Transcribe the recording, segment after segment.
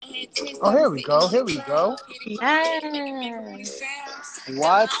Oh, here we go. Here we go. Yes.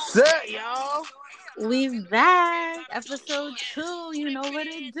 What's up, y'all? We back. Episode 2. You know what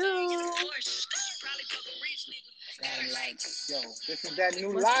it do. I'm like, yo, this is that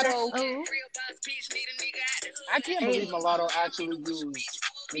new What's that? Lotto. Oh. I can't believe Hey. Mulatto actually used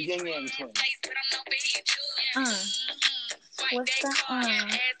the Yin Yang Twins. Uh. What's that?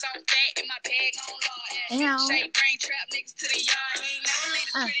 Ow.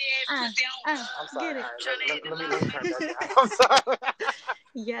 Uh. Uh. I'm sorry. Get it. All right, let me turn that down. I'm sorry.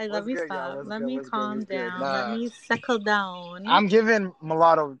 Yeah, let What's me good, y'all? stop. What's Let good? me What's good? calm What's good? down. Let Nah, me settle down. I'm giving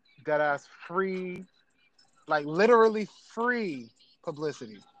Mulatto deadass free, like literally free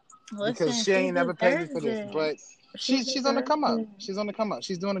publicity because Listen, she she ain't never paid me for deserves this. it. But She she's on the deserves come up. it. She's on the come up.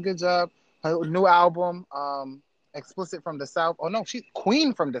 She's doing a good job. Her new album, Explicit from the South. Oh no, she's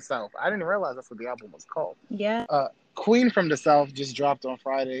Queen from the South. I didn't realize that's what the album was called. Yeah. Queen from the South just dropped on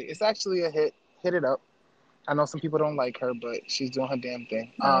Friday. It's actually a hit. Hit it up. I know some people don't like her, but she's doing her damn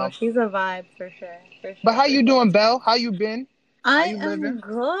thing. No, she's a vibe for sure. For But sure. how For you sure. doing, Belle? How you been? How I you living? am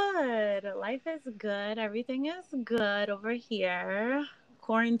good. Life is good. Everything is good over here.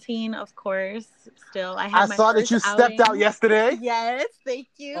 Quarantine, of course. Still, I I had my saw that first you stepped out outing. yesterday. Yes, thank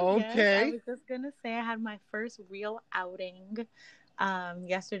you. Yes, I Okay. was just gonna say I had my first real outing.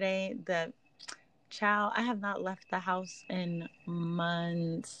 Yesterday. The child, I have not left the house in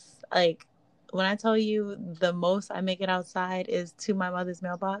months. Like when I tell you the most I make it outside is to my mother's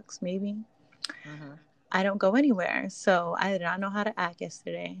mailbox, maybe. Mm-hmm. I don't go anywhere. So I did not know how to act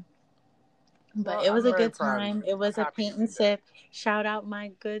yesterday. But Well, it was I'm a very good proud of time. you. It I'm was a happy paint to and see that. sip. Shout out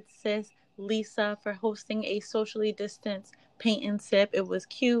my good sis Lisa for hosting a socially distanced paint and sip. It was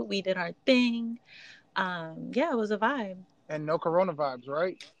cute. We did our thing. Yeah, it was a vibe. And no corona vibes,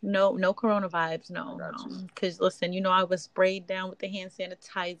 right? No corona vibes. I No. got you. Because listen, I was sprayed down with the hand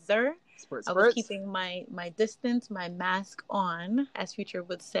sanitizer. Spritz, I was spritz. keeping my distance, my mask on, as Future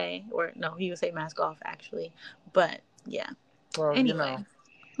would say, or no, he would say mask off actually. But yeah. Well, Anyway,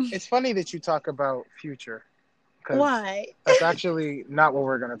 it's funny that you talk about Future because why? that's actually not what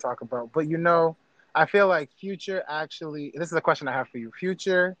we're going to talk about. But I feel like Future actually, this is a question I have for you.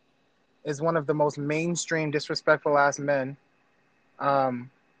 Future is one of the most mainstream disrespectful ass men um,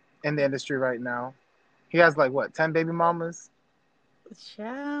 in the industry right now. He has like what, 10 baby mamas? You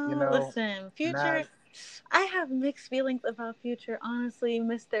Child, know, listen, Future. mad. I have mixed feelings about Future. Honestly,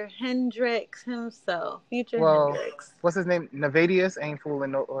 Mr. Hendrix himself, Future Well, Hendrix. what's his name? Navadius ain't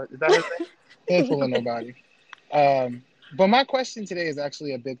fooling no. Or is that his name? He ain't fooling nobody. But my question today is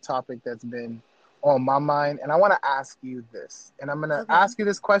actually a big topic that's been on my mind, and I want to ask you this. And I'm gonna Okay. ask you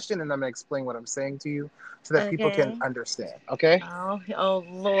this question, and I'm gonna explain what I'm saying to you so that people can Okay. understand. Okay? Oh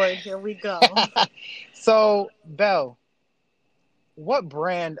Lord, here we go. So, Belle, what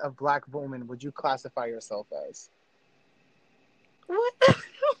brand of black woman would you classify yourself as? What?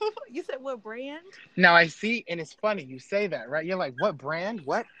 You said what brand? Now I see, and it's funny you say that, right? You're like, what brand?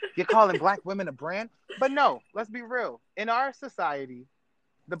 What? You're calling black women a brand? But no, let's be real. In our society,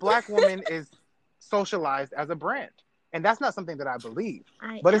 the black woman is socialized as a brand. And that's not something that I believe.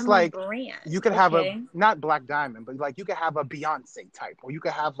 I But it's am a like you brand. could have a Okay. not Black Diamond, but like you could have a Beyonce type, or you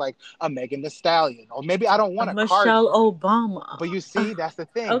could have like a Megan Thee Stallion, or maybe I don't want a Michelle Cardi. Obama. But you see, that's the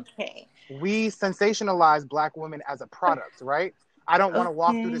thing. Okay. We sensationalize black women as a product, right? I don't want to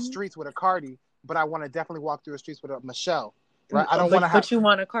walk through the Okay. streets with a Cardi, but I want to definitely walk through the streets with a Michelle, right? I don't want to But have you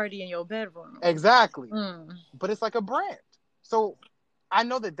want a Cardi in your bedroom. exactly, Mm. but it's like a brand. So I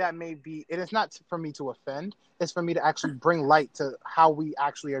know that may be, it is not for me to offend. It's for me to actually bring light to how we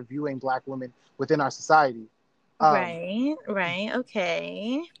actually are viewing black women within our society. Um, Right.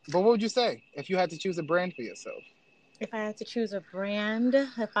 Okay. but what would you say if you had to choose a brand for yourself? If I had to choose a brand,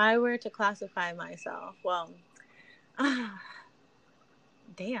 if I were to classify myself, well,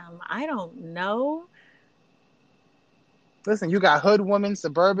 damn, I don't know. Listen, you got hood woman,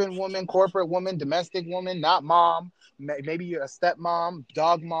 suburban woman, corporate woman, domestic woman, not mom. Maybe you're a stepmom,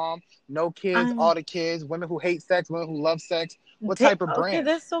 dog mom, no kids, I'm all the kids, women who hate sex, women who love sex. What type of okay. brand?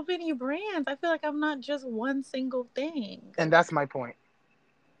 There's so many brands. I feel like I'm not just one single thing. And that's my point.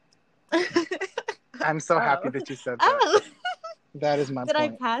 I'm so happy Oh, that you said that. oh! That is my Did I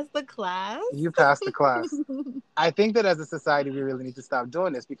point. pass the class? You passed the class. I think that as a society, we really need to stop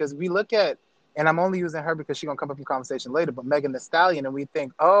doing this because we look at, and I'm only using her because she's going to come up in conversation later, but Megan Thee Stallion, and we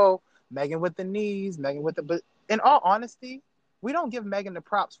think, oh, Megan with the knees, Megan with the, but in all honesty, we don't give Megan the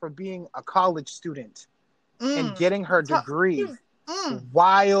props for being a college student and Mm. getting her degree Mm.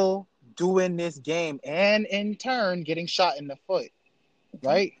 while doing this game and in turn getting shot in the foot,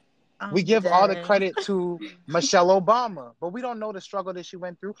 right? We I'm give all the dead. credit to Michelle Obama, but we don't know the struggle that she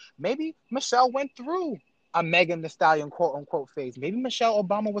went through. Maybe Michelle went through a Megan Thee Stallion quote unquote phase. Maybe Michelle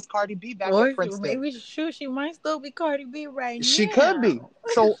Obama was Cardi B back at Or Princeton. maybe shoot, she might still be Cardi B right She could be. now.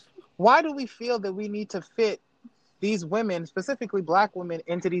 So why do we feel that we need to fit these women, specifically black women,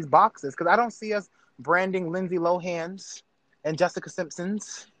 into these boxes? Because I don't see us branding Lindsay Lohan's and Jessica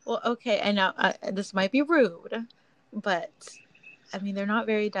Simpson's. Well, okay, and now this might be rude, but I mean they're not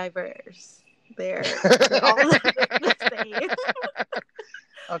very diverse. They're all the same.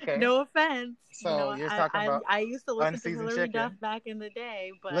 Okay. No offense, So you're talking about I used to listen to Unseasoned Hillary Duff Chicken. back in the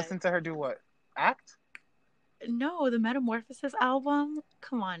day, but Listen to her do what? Act? no, the Metamorphosis album.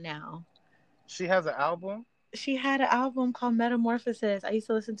 Come on now. She has an album? She had an album called Metamorphosis. I used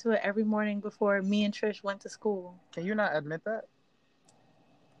to listen to it every morning before me and Trish went to school. Can you not admit that?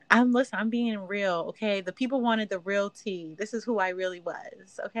 I'm being real, okay? The people wanted the real tea. This is who I really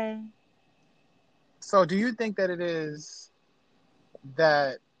was, okay? So do you think that it is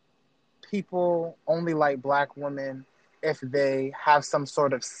that people only like black women if they have some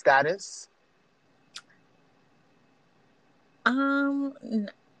sort of status? I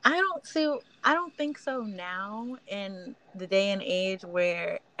don't think so now in the day and age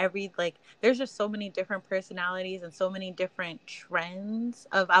where there's just so many different personalities and so many different trends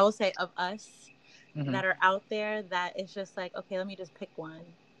I will say of us that are out there that it's just like, okay, let me just pick one.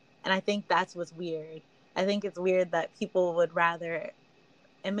 And I think that's what's weird. I think it's weird that people would rather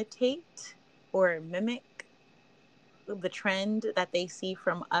imitate or mimic the trend that they see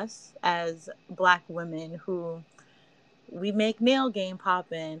from us as black women who we make nail game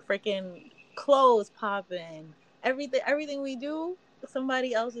poppin', freaking clothes poppin', everything we do,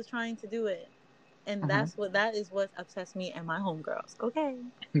 somebody else is trying to do it. And that is what upsets me and my homegirls. Okay.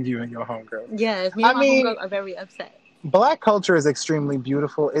 You and your homegirl. Yes, me I and my mean, homegirls are very upset. black culture is extremely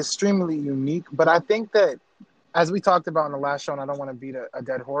beautiful, extremely unique, but I think that, as we talked about in the last show, and I don't want to beat a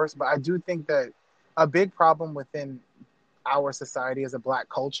dead horse, but I do think that a big problem within our society as a black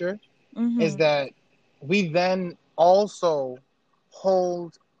culture is that we then also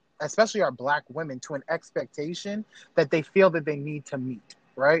hold, especially our black women, to an expectation that they feel that they need to meet,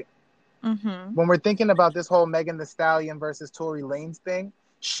 right? When we're thinking about this whole Megan Thee Stallion versus Tory Lanez thing,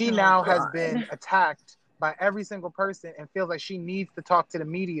 she now has been attacked by every single person and feels like she needs to talk to the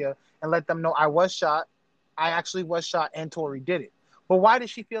media and let them know, I was shot, I actually was shot, and Tory did it. But why does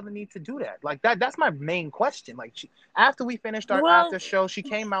she feel the need to do that? Like that's my main question. Like after we finished our after show, she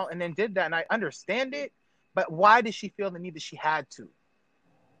came out and then did that, and I understand it, but why did she feel the need that she had to?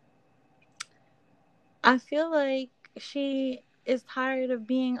 I feel like she is tired of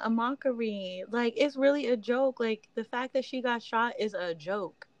being a mockery. Like, it's really a joke. Like, the fact that she got shot is a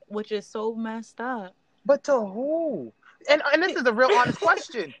joke, which is so messed up. But to who? And this is a real honest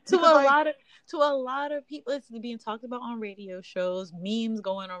question. To a lot of people, it's being talked about on radio shows, memes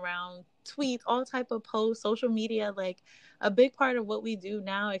going around, tweets, all type of posts, social media. Like, a big part of what we do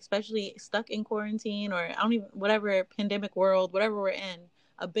now, especially stuck in quarantine or whatever pandemic world, whatever we're in,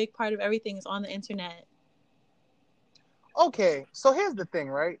 a big part of everything is on the internet. Okay, so here's the thing,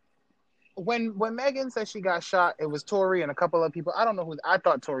 right? When Megan said she got shot, it was Tory and a couple of people. I don't know who. I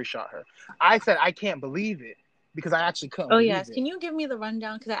thought Tory shot her. I said I can't believe it because I actually couldn't. Oh yes, can you give me the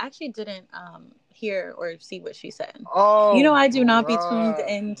rundown? Because I actually didn't hear or see what she said. Oh, I do not be tuned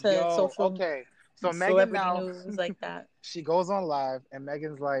into social. Okay, so celebrity Megan now news like that. She goes on live and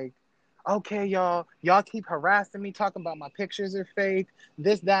Megan's like, okay, y'all keep harassing me, talking about my pictures are fake,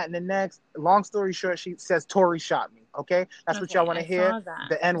 this, that, and the next. Long story short, she says Tory shot me. Okay, that's what y'all want to hear.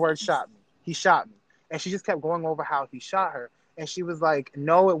 The N-word shot me. He shot me, and she just kept going over how he shot her. And she was like,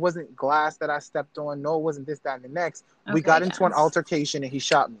 no, it wasn't glass that I stepped on. No, it wasn't this, that, and the next. We got into an altercation and he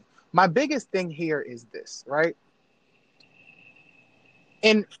shot me. My biggest thing here is this, right?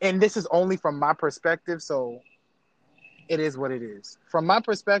 And this is only from my perspective, so it is what it is. From my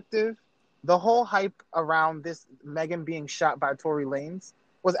perspective, the whole hype around this Megan being shot by Tory Lanez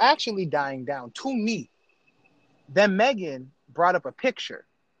was actually dying down to me. Then Megan brought up a picture.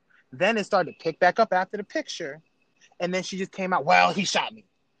 Then it started to pick back up after the picture. And then she just came out, well, he shot me.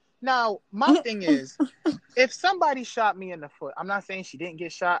 Now, my thing is, if somebody shot me in the foot, I'm not saying she didn't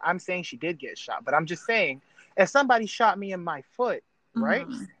get shot. I'm saying she did get shot. But I'm just saying, if somebody shot me in my foot, right?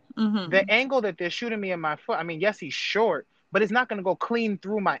 The angle that they're shooting me in my foot, I mean, yes, he's short, but it's not going to go clean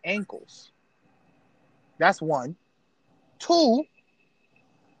through my ankles. That's one. Two,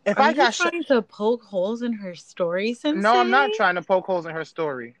 if I got trying to poke holes in her story, Sensei? No, I'm not trying to poke holes in her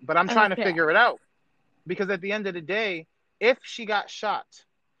story, but I'm trying to figure it out. Because at the end of the day, if she got shot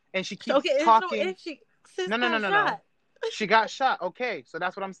and she keeps talking... No. She got shot. Okay, so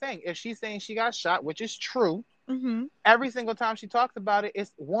that's what I'm saying. If she's saying she got shot, which is true, Mm-hmm. every single time she talks about it,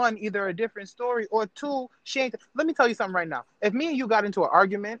 it's one, either a different story, or two, she ain't. Let me tell you something right now. If me and you got into an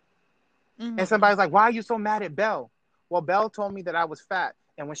argument and Mm-hmm. somebody's like, "Why are you so mad at Belle?" Well, Belle told me that I was fat.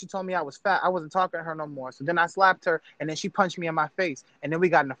 And when she told me I was fat, I wasn't talking to her no more. So then I slapped her, and then she punched me in my face, and then we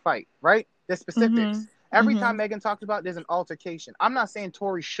got in a fight, right? There's specifics. Mm-hmm. Every Mm-hmm. time Megan talks about it, there's an altercation. I'm not saying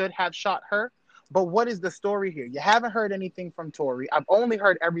Tori should have shot her, but what is the story here? You haven't heard anything from Tori. I've only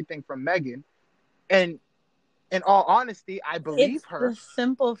heard everything from Megan. And in all honesty, I believe It's her. the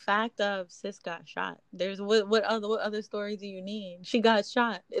simple fact of sis got shot. There's what other story do you need? She got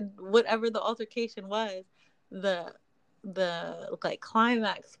shot. Whatever the altercation was, the like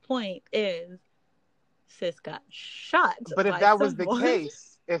climax point is sis got shot But if by that was the someone.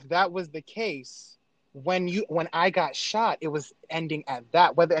 case, when I got shot, it was ending at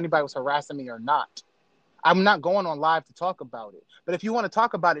that, whether anybody was harassing me or not. I'm not going on live to talk about it. But if you want to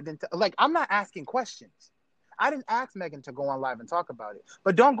talk about it, then like I'm not asking questions. I didn't ask Megan to go on live and talk about it.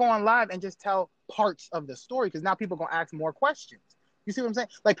 But don't go on live and just tell parts of the story because now people are gonna ask more questions. You see what I'm saying?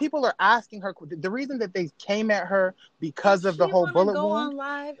 Like people are asking her. The reason that they came at her If because of the she whole want to bullet go wound. on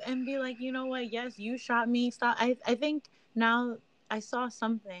live and be like, you know what? Yes, you shot me. Stop. I think now I saw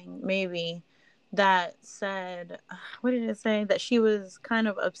something maybe that said, what did it say? That she was kind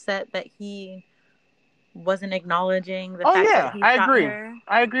of upset that he wasn't acknowledging the Oh fact that yeah, he I shot agree. her.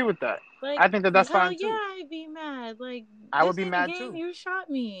 I agree with that. Like, I think that that's hell fine yeah, too. I'd be mad. Like, I would this be ain't a mad game. too. You shot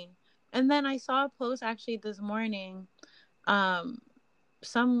me. And then I saw a post actually this morning. Um,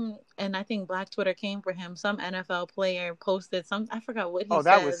 and I think Black Twitter came for him. Some NFL player posted some. I forgot what he Oh,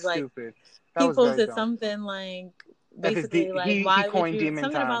 that was said. Like, stupid. That he was very posted dumb. something like If it's basically like he why would coined you demon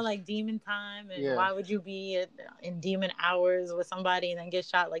something about time. like demon time and Yeah. why would you be in demon hours with somebody and then get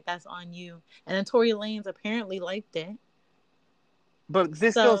shot, like that's on you. And then Tory Lanez apparently liked it. But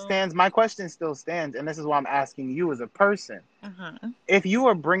this still So stands. My question still stands, and this is why I'm asking you as a person. uh-huh. If you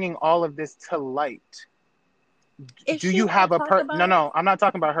are bringing all of this to light, If do she you want have to a talk No, about it, no, I'm not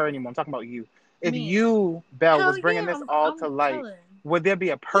talking about her anymore. I'm talking about you. If me, you, Belle, hell was bringing yeah, this all to I'm light, telling. would there be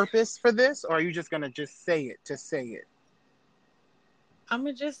a purpose for this, or are you just gonna just say it to say it? I'm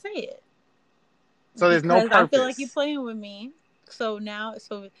gonna just say it So there's no because I feel like you're purpose. playing with me. So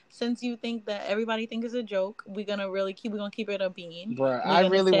since you think that everybody think it's a joke, we're gonna keep it a bean. Bruh, We're I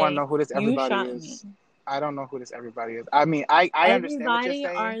gonna really want to say know who this you everybody shot me. is. I don't know who this everybody is. I mean, I understand what you're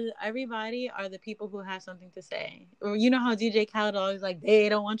saying. Everybody are the people who have something to say. Or you know how DJ Khaled always like they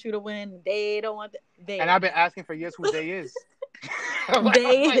don't want you to win. They don't want And they. I've been asking for years who they is. I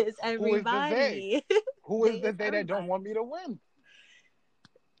They was like, is who is the they? everybody. Who They is the is they that don't everybody. want me to win?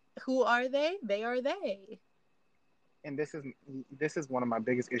 Who are they? They are they. And this is one of my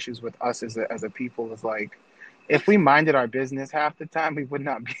biggest issues with us as a people is like, if we minded our business half the time, we would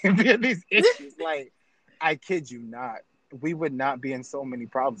not be in these issues. Like, I kid you not. We would not be in so many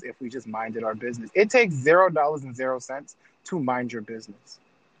problems if we just minded our business. It takes $0.00 to mind your business.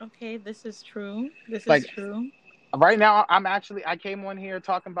 Okay, this is true. This is Like true. right now, I came on here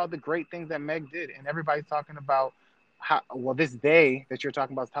talking about the great things that Meg did, and everybody's talking about how well this day that you're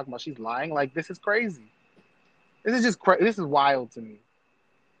talking about is talking about she's lying. Like this is crazy. This is just this is wild to me.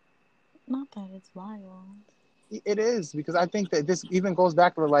 Not that it's wild. It is because I think that this even goes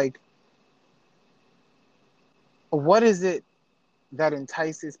back to like, what is it that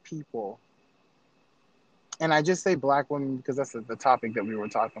entices people? And I just say black women because that's the topic that we were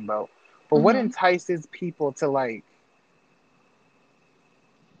talking about. But what Mm-hmm. entices people to like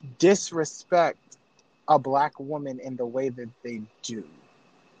disrespect a black woman in the way that they do?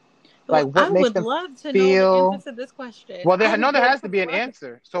 Well, Like what I makes would them love to know the answer feel? to this question. Well, I there would has to be an love it.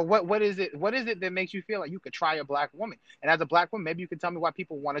 answer. So what is it? What is it that makes you feel like you could try a black woman? And as a black woman, maybe you could tell me why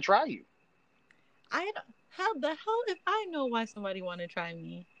people want to try you. How the hell if I know why somebody want to try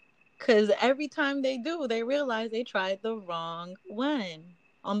me? Because every time they do, they realize they tried the wrong one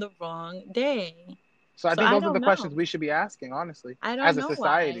on the wrong day. So I So think I those are don't the questions know. we should be asking, honestly, I don't as a know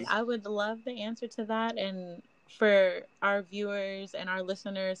why. society. I would love the answer to that. And for our viewers and our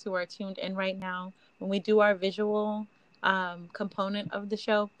listeners who are tuned in right now, when we do our visual component of the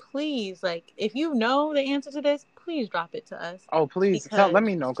show, please, like, if you know the answer to this, please drop it to us Oh, please let because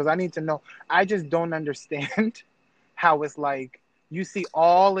me know because I need to know. I just don't understand how it's like you see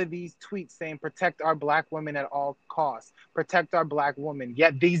all of these tweets saying protect our black women at all costs, protect our black women.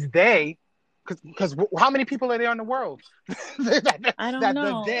 Yet these because how many people are there in the world I don't that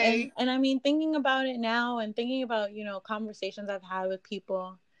the know. they And I mean, thinking about it now and thinking about, conversations I've had with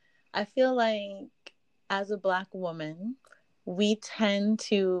people, I feel like as a black woman, we tend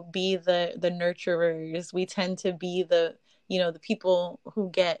to be the nurturers. We tend to be the, the people who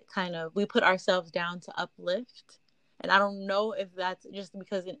get kind of, we put ourselves down to uplift. And I don't know if that's just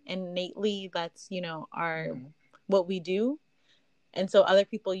because innately that's, our, what we do. And so other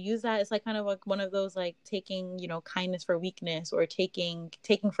people use that. It's like kind of like one of those, like taking, kindness for weakness, or taking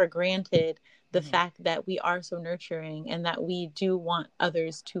for granted the fact that we are so nurturing and that we do want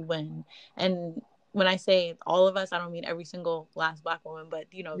others to win. And when I say all of us, I don't mean every single last Black woman, but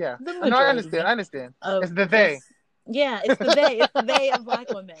Yeah. the No, I majority understand. of It's the they. just, yeah, it's the they. It's the they of Black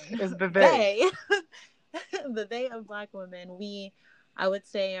women. It's the they. The they of Black women. We, I would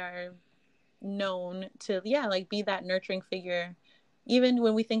say, are known to, like be that nurturing figure. Even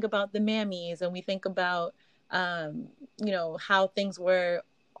when we think about the mammies and we think about, how things were,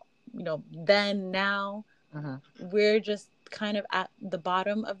 then, now, we're just kind of at the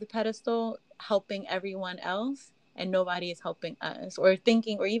bottom of the pedestal, helping everyone else, and nobody is helping us, or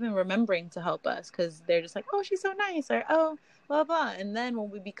thinking, or even remembering to help us, because they're just like, oh, she's so nice, or oh, blah blah. And then when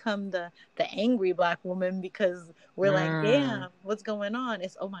we become the angry Black woman, because we're like, damn, what's going on?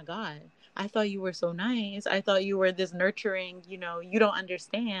 It's, oh my God, I thought you were so nice. I thought you were this nurturing, you don't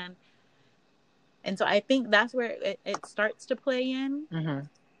understand. And so I think that's where it starts to play in.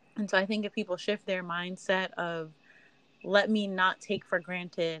 And so I think if people shift their mindset of, let me not take for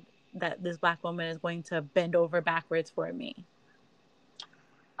granted that this Black woman is going to bend over backwards for me.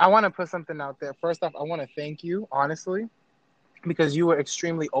 I want to put something out there. First off, I want to thank you, honestly, because you were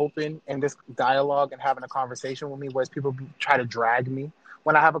extremely open in this dialogue and having a conversation with me, whereas people try to drag me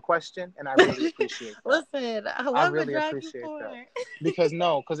when I have a question, and I really appreciate that. Listen, I really appreciate that.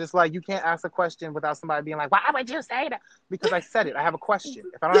 Because it's like, you can't ask a question without somebody being like, why would you say that? Because I said it. I have a question.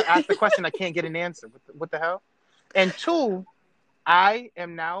 If I don't ask the question, I can't get an answer. What the hell? And two, I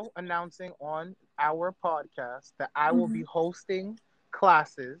am now announcing on our podcast that I will be hosting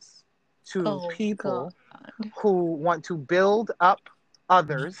classes to people who want to build up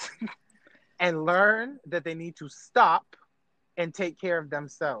others and learn that they need to stop and take care of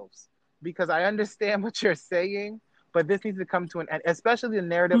themselves. Because I understand what you're saying, but this needs to come to an end, especially the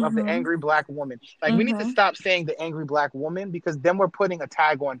narrative of the angry Black woman. Like, we need to stop saying the angry Black woman, because then we're putting a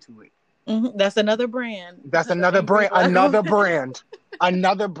tag onto it. That's another brand. That's another brand. Another brand.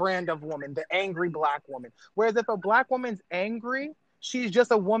 Another brand of woman. The angry Black woman. Whereas if a Black woman's angry, she's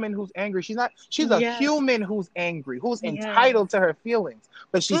just a woman who's angry. She's a human who's angry, who's entitled to her feelings.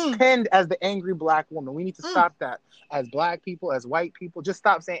 But she's pinned as the angry Black woman. We need to stop that as Black people, as white people. Just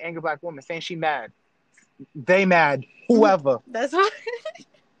stop saying angry Black woman, saying she mad. They mad. Whoever. That's why.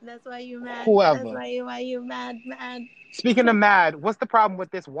 That's why you mad. Whoever. That's why you mad. Speaking of mad, what's the problem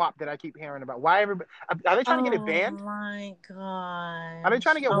with this WAP that I keep hearing about? Why everybody? Are they trying to get it banned? Oh my god! Are they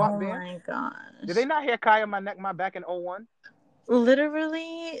trying to get WAP banned? Oh my gosh! Did they not hear Kaya My Neck My Back in 01?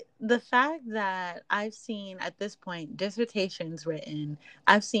 Literally, the fact that I've seen at this point dissertations written,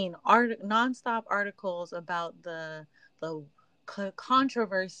 I've seen nonstop articles about the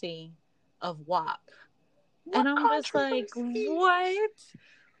controversy of WAP, and I'm just like, what?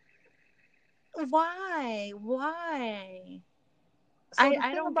 Why? So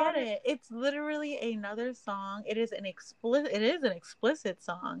I don't get it. It's literally another song. It is an explicit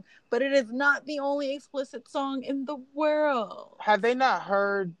song, but it is not the only explicit song in the world. Have they not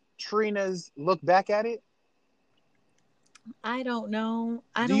heard Trina's Look Back at It? I don't know.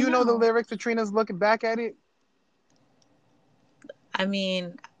 Do you know the lyrics to Trina's Look Back at It? I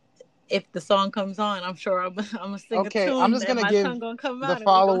mean, if the song comes on, I'm sure I'm gonna sing a tune. I'm just gonna give the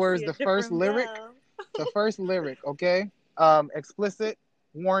followers the first lyric. The first lyric, okay? Explicit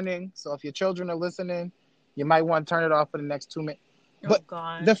warning. So if your children are listening, you might want to turn it off for the next 2 minutes. But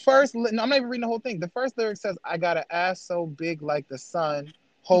the first, no, I'm not even reading the whole thing. The first lyric says, "I got an ass so big like the sun.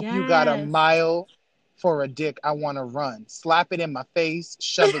 Hope you got a mile for a dick. I want to run. Slap it in my face.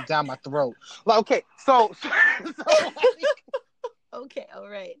 Shove it down my throat." Like, okay, so okay, all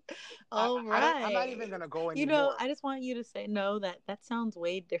right. I'm not even gonna go anymore. I just want you to say no. That sounds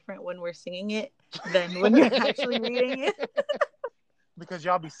way different when we're singing it than when you're actually reading it. Because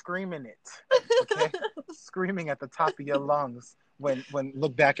y'all be screaming it, okay? Screaming at the top of your lungs when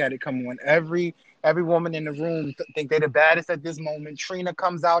Look Back at It come on. Every woman in the room think they're the baddest at this moment. Trina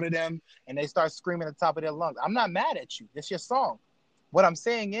comes out of them and they start screaming at the top of their lungs. I'm not mad at you. It's your song. What I'm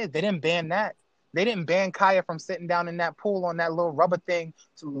saying is they didn't ban that. They didn't ban Kaya from sitting down in that pool on that little rubber thing,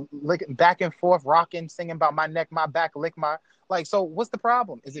 licking back and forth, rocking, singing about my neck, my back, lick my... Like, so what's the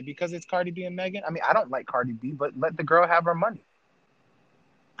problem? Is it because it's Cardi B and Megan? I mean, I don't like Cardi B, but let the girl have her money.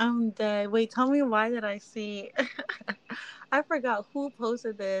 I'm dead. Wait, tell me, why did I see... I forgot who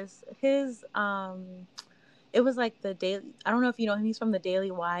posted this. it was like the daily. I don't know if you know him. He's from the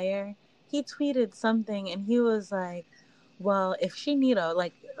Daily Wire. He tweeted something, and he was like, "Well, if she need a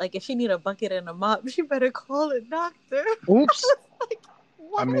if she need a bucket and a mop, she better call a doctor." Oops. Like,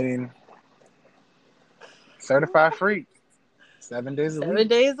 I what? mean, certified freak, 7 days a week. 7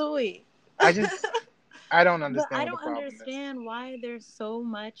 days a week. I don't But understand I what the don't problem is. understand why there's so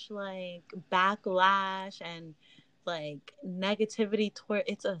much like backlash and like negativity toward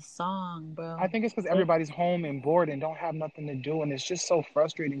it's a song, I bro. think it's because Like, everybody's home and bored and don't have nothing to do, and it's just so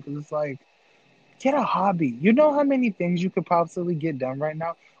frustrating because it's like, get a hobby. You know how many things you could possibly get done right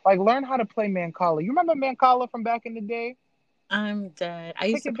now? Like, learn how to play Mancala. You remember Mancala from back in the day? I'm dead. I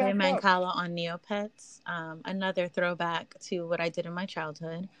used Pick to it play back up. Mancala on Neopets. Another throwback to what I did in my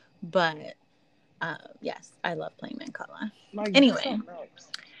childhood. But yes, I love playing Mancala. Like, do Anyway, something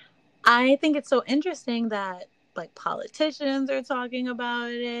else. I think it's so interesting that like politicians are talking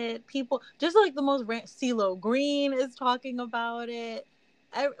about it. People just like the most CeeLo Green is talking about it.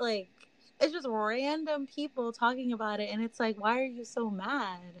 Like it's just random people talking about it, and it's like, why are you so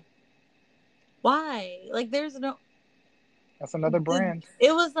mad? Why? Like, there's no. That's another brand.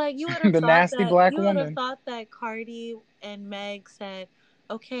 It was like you would have The thought nasty that black woman. Cardi and Meg said,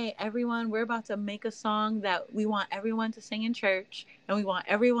 "Okay, everyone, we're about to make a song that we want everyone to sing in church, and we want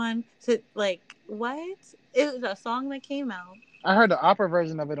everyone to like what?" It was a song that came out. I heard the opera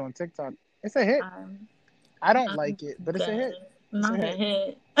version of it on TikTok. It's a hit. Um, I don't I'm like it, but it's a dead. hit. It's a Not a hit.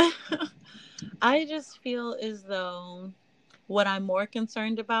 hit. I just feel as though what I'm more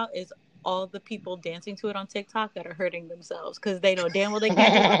concerned about is all the people dancing to it on TikTok that are hurting themselves because they know damn well they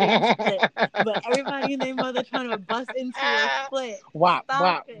can't do the damn split. But everybody and their mother trying to bust into a split. Wop, Stop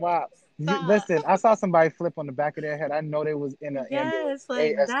wop, it. wop. Stop. Listen, I saw somebody flip on the back of their head. I know they was in an ambulance. Yes,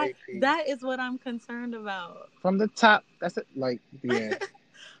 like ASAP. that is what I'm concerned about. From the top. That's it. Like, yeah.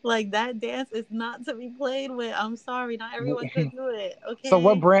 Like that dance is not to be played with. I'm sorry, not everyone could do it. So Okay.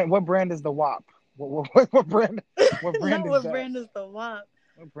 what brand is the WAP? What brand? What brand No, is what that? brand is the WAP?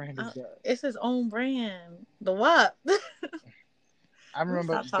 What brand is that? It's his own brand. The WAP. I Let me remember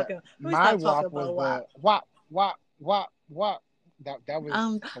stop that talking. Let me my stop talking WAP was about WAP. the WAP. That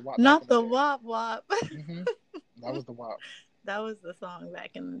was the WAP back Not in the the day. WAP WAP. That was the WAP. That was the song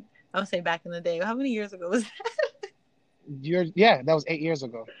back in. I would say back in the day. How many years ago was that? That was 8 years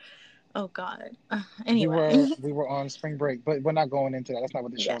ago. Oh God. We Anyway. were we were on spring break, but we're not going into that. That's not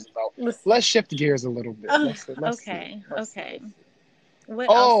what the Yeah. show's about. Let's shift gears a little bit. Let's see. Okay. Let's see. Okay. Let's see.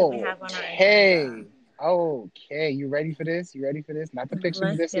 What else do we have on our agenda? Okay. Okay. You ready for this? You ready for this? Not the picture of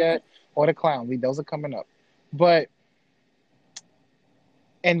Let's this get yet it. or the clown. Those are coming up. But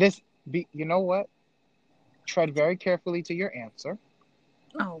and this you know what? Tread very carefully to your answer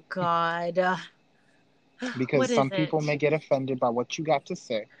Oh God. because What is some it? people may get offended by what you got to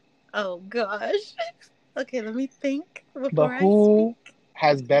say. Oh gosh. Okay, let me think But before I who speak.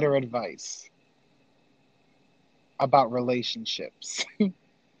 has better advice about relationships?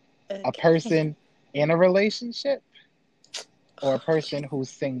 A Okay. person in a relationship or a person who's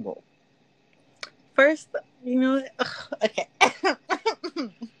single? First, you know, okay.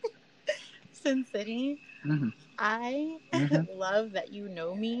 Sin City, Mm-hmm. I Mm-hmm. love that you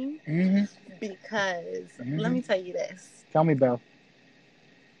know me Mm-hmm. because let Mm-hmm. me tell you this. Tell me, Belle.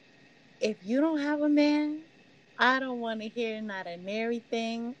 If you don't have a man, I don't want to hear not a nary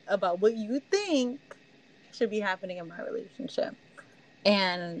thing about what you think should be happening in my relationship.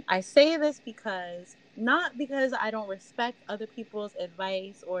 And I say this because not because I don't respect other people's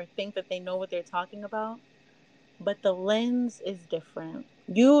advice or think that they know what they're talking about, but the lens is different.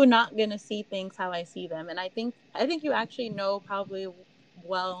 You're not going to see things how I see them. And I think you actually know probably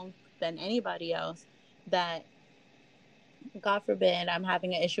well than anybody else that God forbid I'm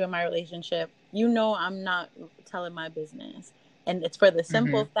having an issue in my relationship, you know I'm not telling my business. And it's for the Mm-hmm.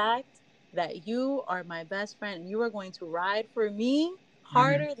 simple fact that you are my best friend and you are going to ride for me Mm-hmm.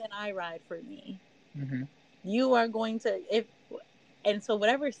 harder than I ride for me. Mm-hmm. You are going to if and so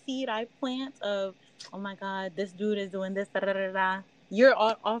whatever seed I plant of, oh my God, this dude is doing this, da, da, da, da, you're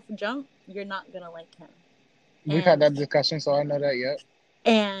off jump, you're not gonna like him. We've had And that discussion, so I know that yet.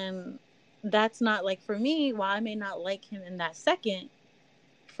 and that's not like for me, while I may not like him in that second,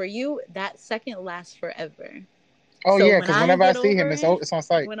 for you, that second lasts forever. Oh So yeah, when because I whenever I get see him, over it, it's on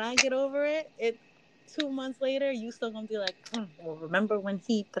site. it 2 months later, you still gonna be like, well, remember when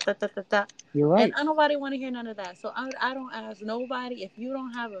he da, da, da, da, da. You're And right. I nobody want to hear none of that. So I don't ask nobody. If you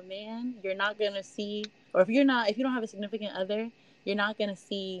don't have a man, you're not gonna see, or if you don't have a significant other, you're not gonna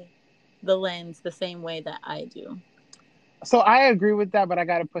see the lens the same way that I do. So I agree with that, but I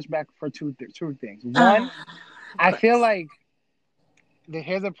got to push back for two things. One, Of I feel course. like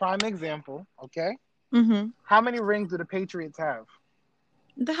here's a prime example. Okay, Mm-hmm. How many rings do the Patriots have?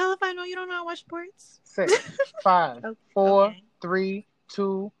 The hell if I know you don't know how to watch sports? 6, 5, Oh, 4, okay. 3,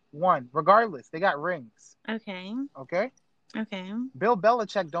 2, 1. Regardless, they got rings. Okay. Okay? Okay. Bill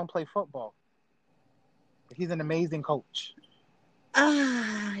Belichick don't play football. He's an amazing coach.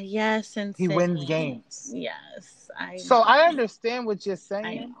 Ah, yes, He wins insane. games. Yes, I So know. I understand what you're I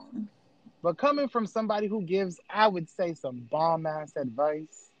saying, know. but coming from somebody who gives, I would say, some bomb ass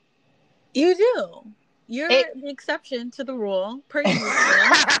advice. You do. You're It the exception to the rule, per usual,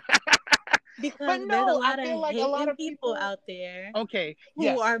 But because there's a no, I lot of feel like a lot hating of people people. out there Okay, who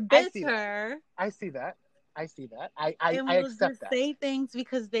yes, are I see that. bitter I see that. I see that. I and will accept just that. say things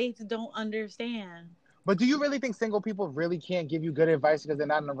because they don't understand. But do you really think single people really can't give you good advice because they're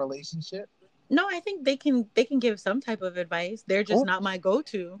not in a relationship? No, I think they can give some type of advice. They're just Oh, not my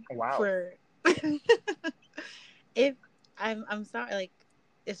go-to wow. for if I'm sorry, like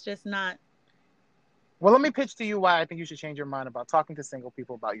it's just not. Well, let me pitch to you why I think you should change your mind about talking to single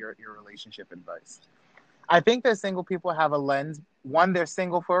people about your relationship advice. I think that single people have a lens. One, they're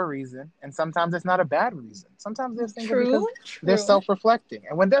single for a reason, and sometimes it's not a bad reason. Sometimes they're single because True, they're true. self-reflecting,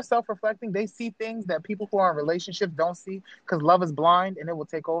 and when they're self-reflecting, they see things that people who are in relationships don't see because love is blind and it will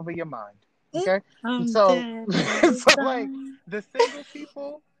take over your mind. Okay, I'm so dead so like inside. the single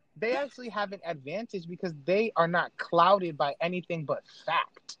people, they actually have an advantage because they are not clouded by anything but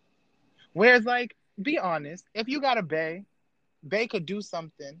fact. Whereas, like, be honest, if you got a bae could do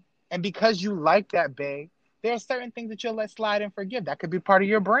something, and because you like that bae, there are certain things that you'll let slide and forgive. That could be part of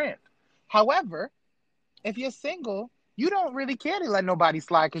your brand. However, if you're single, you don't really care to let nobody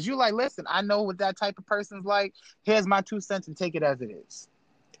slide because you like, listen, I know what that type of person's like. Here's my 2 cents and take it as it is.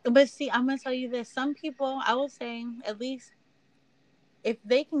 But see, I'm gonna tell you this: some people, I will say, at least if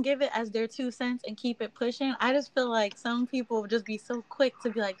they can give it as their 2 cents and keep it pushing, I just feel like some people would just be so quick to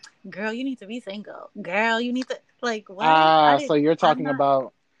be like, "Girl, you need to be single. Girl, you need to like what? I So didn't. you're I'm talking not.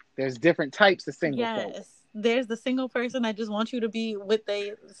 about there's different types of single folk. Yes, there's the single person that just wants you to be with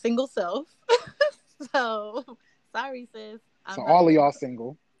a single self. So sorry, sis, So I'm not all of doing y'all it.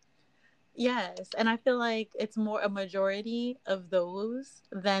 single. Yes, and I feel like it's more a majority of those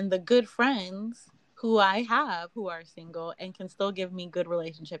than the good friends who I have who are single and can still give me good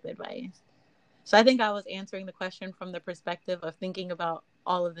relationship advice. So I think I was answering the question from the perspective of thinking about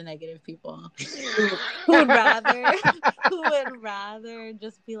all of the negative people who would rather who would rather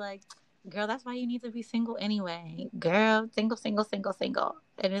just be like, girl, that's why you need to be single anyway. Girl, single, single, single, single.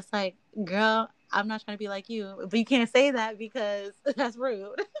 And it's like, girl, I'm not trying to be like you. But you can't say that because that's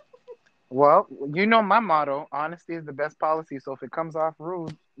rude. Well, you know my motto: honesty is the best policy. So if it comes off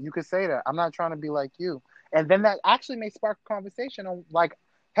rude, you could say that. I'm not trying to be like you, and then that actually may spark a conversation on like,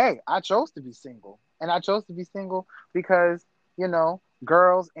 hey, I chose to be single, and I chose to be single because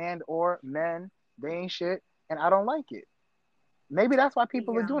girls and or men, they ain't shit, and I don't like it. Maybe that's why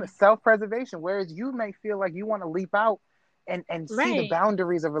people are Yeah. doing it, self-preservation. Whereas you may feel like you want to leap out and see the Right.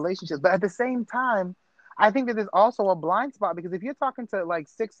 boundaries of relationships, but at the same time, I think that there's also a blind spot because if you're talking to like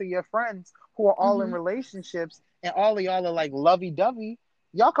 6 of your friends who are all in Mm-hmm. relationships and all of y'all are like lovey-dovey,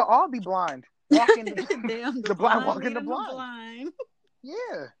 y'all could all be blind, walking Damn, the the blind blind walking the leading the blind. blind.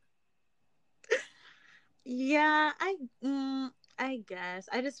 Yeah. Yeah, I guess.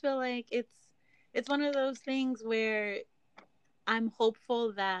 I just feel like it's one of those things where I'm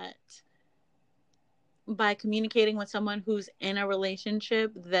hopeful that by communicating with someone who's in a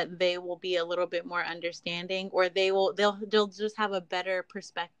relationship that they will be a little bit more understanding or they'll just have a better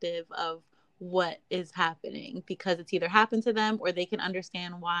perspective of what is happening because it's either happened to them or they can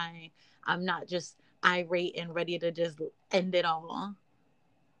understand why I'm not just irate and ready to just end it all.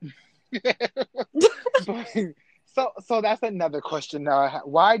 But so that's another question now.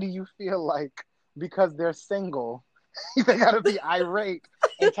 Why do you feel like because they're single, they gotta be irate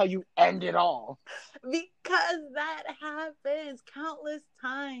until you end it all? Because that happens countless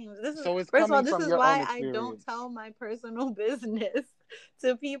times. This is So it's first of all, coming this from is your own why I don't experience. tell my personal business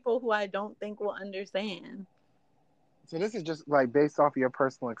to people who I don't think will understand. So this is just like based off of your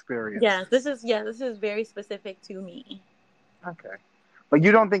personal experience. This is very specific to me. Okay. But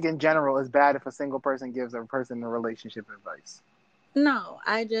you don't think in general it's bad if a single person gives a person in a relationship advice? No,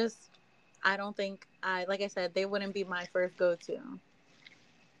 I don't think I like I said they wouldn't be my first go to.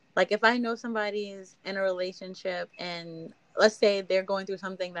 Like if I know somebody's in a relationship and let's say they're going through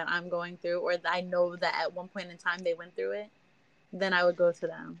something that I'm going through or I know that at one point in time they went through it, then I would go to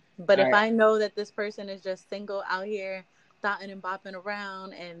them. But if I I know that this person is just single out here thotting and bopping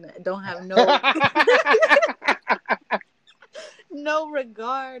around and don't have no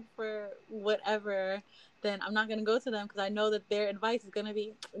regard for whatever, then I'm not gonna go to them because I know that their advice is gonna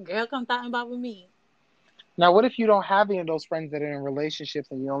be, "Girl, come thot and bop with me." Now, what if you don't have any of those friends that are in relationships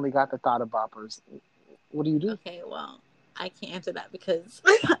and you only got the thought of boppers? What do you do? Okay, well, I can't answer that because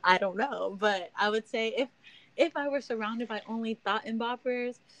I don't know. But I would say if I were surrounded by only thought and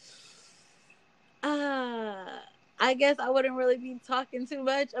boppers, uh I guess I wouldn't really be talking too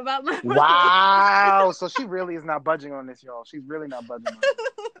much about my Wow. relationship. So she really is not budging on this, y'all. She's really not budging on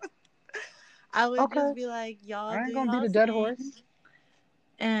this. I would Okay. just be like, y'all I do ain't gonna beat y'all a dead thing. horse.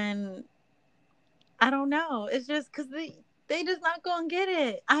 And I don't know. It's just because they just not gonna get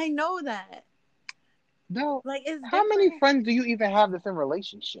it. I know that. No. Like it's How many different. friends do you even have that's in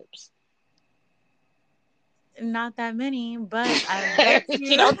relationships? Not that many, but I bet She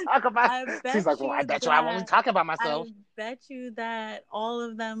you, don't talk about. I She's bet like, well, I you bet you I won't that, talk about I myself. bet you that all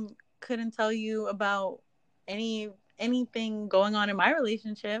of them couldn't tell you about any anything going on in my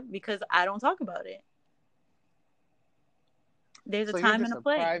relationship because I don't talk about it. There's a So you're time and just a a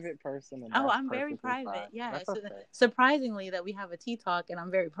place. private person, and Oh, that's I'm very perfectly private. fine. Yeah. That's okay. Surprisingly that we have a tea talk and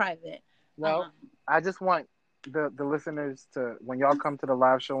I'm very private. Well, Um, I just want the listeners to, when y'all come to the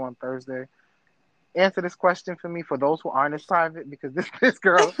live show on Thursday, answer this question for me, for those who aren't as private, because this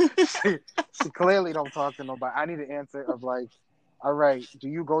girl, she clearly don't talk to nobody. I need an answer of like, all right, do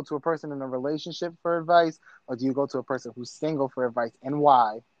you go to a person in a relationship for advice, or do you go to a person who's single for advice, and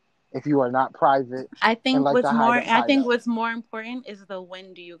why? If you are not private and like to I hide think out. what's more important is the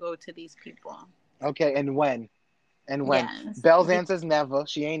when do you go to these people? Okay, and when? And when? Yes. Bell's answers never.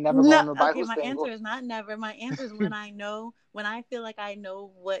 She ain't never No, going to nobody okay, who's my answer single. is not never. My answer is when I know, when I feel like I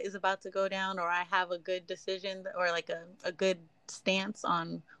know what is about to go down, or I have a good decision or like a good stance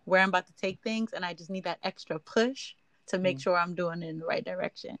on where I'm about to take things, and I just need that extra push to make Mm. sure I'm doing it in the right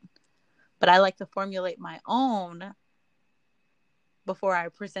direction. But I like to formulate my own before I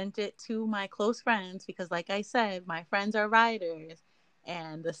present it to my close friends because, like I said, my friends are riders.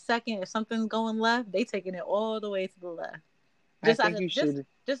 And the second if something's going left, they taking it all the way to the left. I Just out think of you should.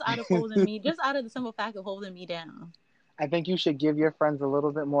 just out of the simple fact of holding me down. I think you should give your friends a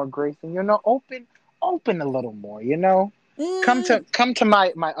little bit more grace, and open a little more. Mm. Come to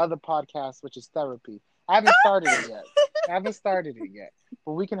my other podcast, which is therapy. I haven't started it yet. I haven't started it yet,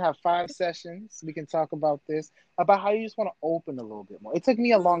 but we can have 5 sessions. We can talk about this, about how you just want to open a little bit more. It took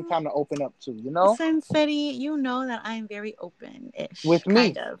me a long time to open up too. Sin City, you know that I'm very open-ish, With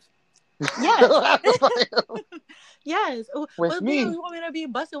kind me, of. Yes. Yes. with Well, damn, me. you want me to be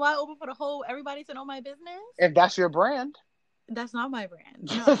busted wide open for the whole everybody to know my business? If that's your brand, That's not my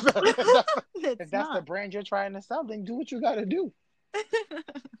brand. No, if that's if it's that's the not. brand you're trying to sell, then do what you got to do.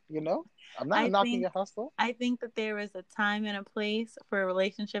 You know, I'm not I knocking think your hustle. I think that there is a time and a place for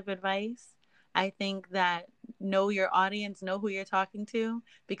relationship advice. I think that know your audience, know who you're talking to,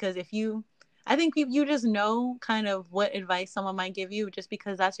 because if you I think you just know kind of what advice someone might give you just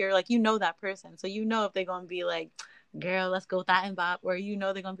because that's your like you know that person. So you know if they're going to be like, "Girl, let's go that and bop," or you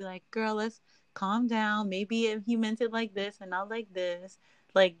know they're going to be like, "Girl, let's calm down. Maybe if he meant it like this and not like this."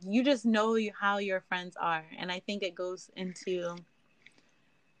 Like you just know how your friends are. And I think it goes into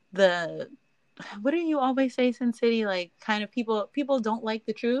the what do you always say, Sin City? Like kind of people don't like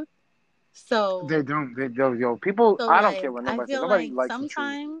the truth. So They don't. Yo. People. so I don't care like what I nobody says. feel Nobody like likes the truth.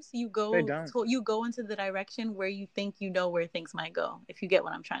 sometimes They don't. you go into the direction where you think you know where things might go, if you get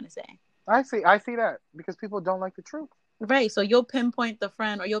what I'm trying to say. I see that because people don't like the truth. Right. So you'll pinpoint the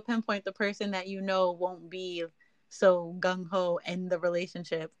friend or you'll pinpoint the person that you know won't be so gung ho in the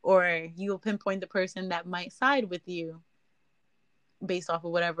relationship, or you'll pinpoint the person that might side with you based off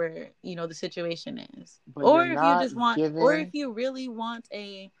of whatever the situation is, But or you're if you not just want or if giving. you really want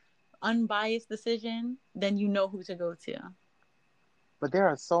a unbiased decision, then you know who to go to. But there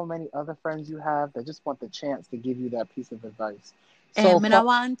are so many other friends you have that just want the chance to give you that piece of advice. So, And I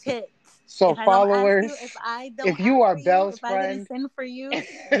want it. so If I don't ask followers, you, if I if don't you ask are for you, Belle's if I didn't friend, send for you,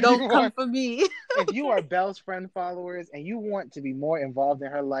 if don't you come are for me. if you are Belle's friend followers and you want to be more involved in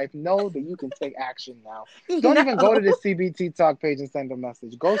her life, know that you can take action now. Don't even go to No. the CBT Talk page and send a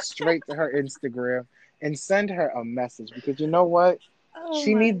message. Go straight to her Instagram and send her a message, because you know what? Oh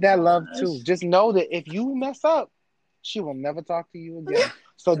She my needs that love too. gosh. Just know that if you mess up, she will never talk to you again.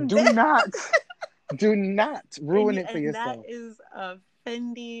 So do not ruin it for And that yourself. is a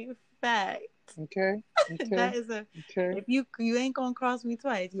Fendi fact. Okay? Okay? That is a Okay? if you ain't gonna cross me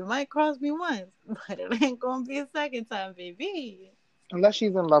twice. You might cross me once, but it ain't gonna be a second time, baby. Unless she's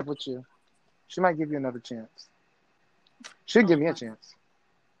in love with you, she might give you another chance. She'll give Oh me a my, chance.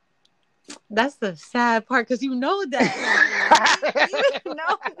 that's the sad part because you know that. You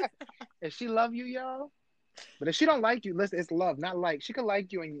know. If she love you, y'all. But if she don't like you, listen, it's love, not like. She could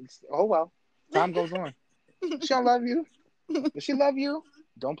like you, and oh well, time goes on. She don't love you. If she love you,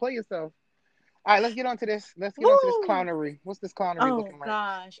 don't play yourself. All right, let's get on to this. Let's get on to this Woo! clownery. What's this clownery Oh looking like?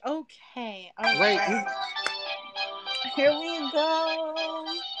 gosh. Okay. All Wait, right. Here we go.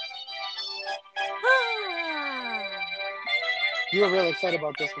 you were real excited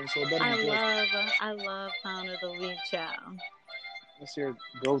about this one, so it better I be good. love Clown of the Week, child. What's your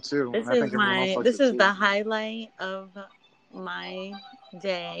go-to? This And I is think everyone else likes this it is too. the highlight of my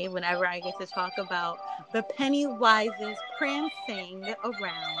day whenever I get to talk about the Pennywises prancing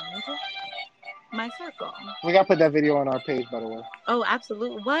around my circle. We gotta put that video on our page, by the way. Oh,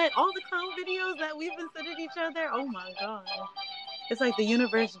 absolutely. What? All the clown videos that we've been sending each other? Oh my god. It's like the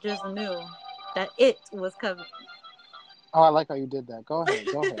universe just knew that it was coming. Oh, I like how you did that. Go ahead.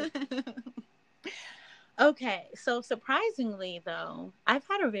 Go ahead. Okay, so surprisingly though, I've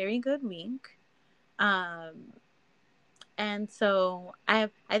had a very good week. And so I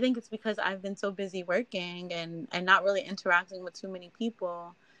think it's because I've been so busy working and not really interacting with too many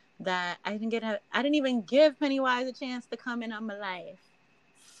people that I didn't even give Pennywise a chance to come in on my life.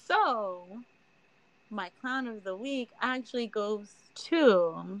 So my clown of the week actually goes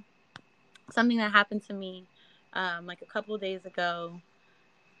to something that happened to me like a couple of days ago,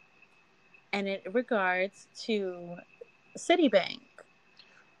 and it regards to Citibank.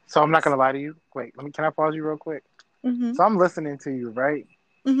 So I'm not gonna lie to you. Wait, can I pause you real quick? Mm-hmm. So I'm listening to you, right?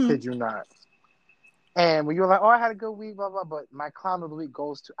 Mm-hmm. Kid you not. And when you were like, "Oh, I had a good week," blah blah, but my clown of the week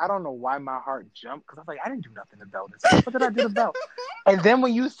goes to, I don't know why my heart jumped because I was like, I didn't do nothing to Bell this week. What did I do to Bell? And then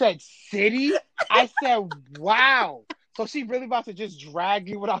when you said City, I said, "Wow." So she really about to just drag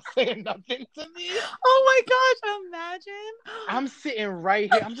you without saying nothing to me? Oh my gosh, imagine. I'm sitting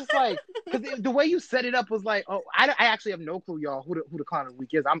right here. I'm just like, because the way you set it up was like, oh, I actually have no clue, y'all, who the clown of the week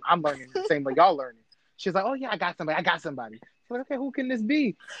is. I'm learning the same way y'all learning. She's like, oh yeah, I got somebody. She's like, okay, who can this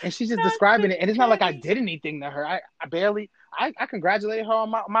be? And she's just That's describing pretty it, and it's not like I funny. did anything to her. I barely. I congratulated her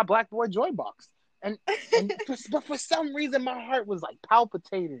on my Black Boy Joy box, but for some reason my heart was like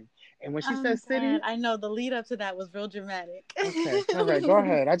palpitating. And when she I'm said City, glad. I know the lead up to that was real dramatic. okay, all right, go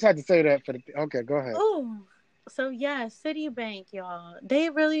ahead. I tried to say that for the. Okay, go ahead. Oh, so yeah, Citibank, y'all. They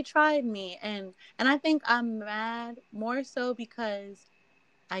really tried me, and I think I'm mad more so because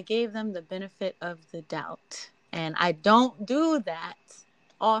I gave them the benefit of the doubt, and I don't do that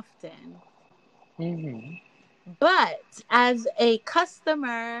often. Mm-hmm. But as a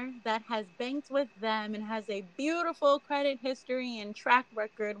customer that has banked with them and has a beautiful credit history and track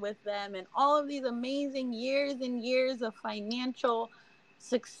record with them and all of these amazing years and years of financial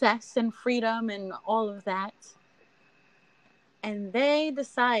success and freedom and all of that, and they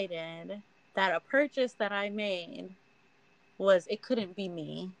decided that a purchase that I made it couldn't be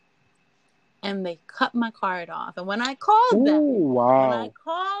me, and they cut my card off. And when I called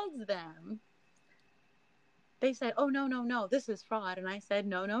them, they said, oh, no, this is fraud. And I said,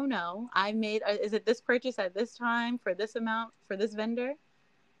 no. I made, is it this purchase at this time for this amount for this vendor?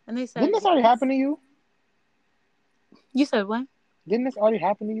 And they said, Didn't this already yes. happen to you? You said what? Didn't this already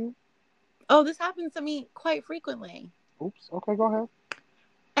happen to you? Oh, this happens to me quite frequently. Oops. Okay, go ahead.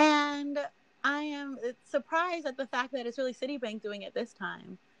 And I am surprised at the fact that it's really Citibank doing it this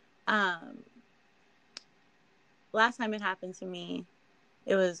time. Last time it happened to me,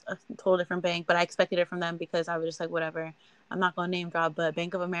 it was a total different bank, but I expected it from them because I was just like, whatever. I'm not going to name drop, but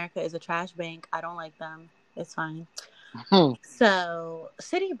Bank of America is a trash bank. I don't like them. It's fine. So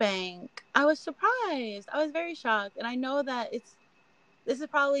Citibank, I was surprised. I was very shocked. And I know that this is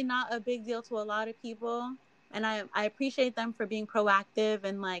probably not a big deal to a lot of people. And I appreciate them for being proactive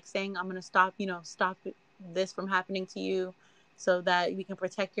and like saying, I'm going to stop this from happening to you so that we can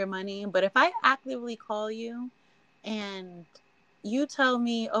protect your money. But if I actively call you and you tell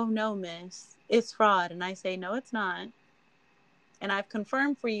me, oh no, miss, it's fraud. And I say, no, it's not. And I've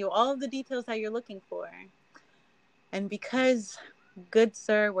confirmed for you all of the details that you're looking for. And because, good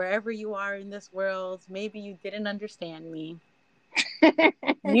sir, wherever you are in this world, maybe you didn't understand me.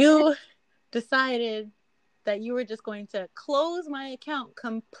 You decided that you were just going to close my account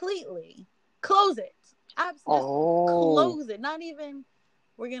completely. Close it. Absolutely. Close it. Not even,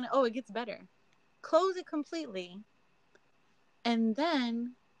 it gets better. Close it completely. And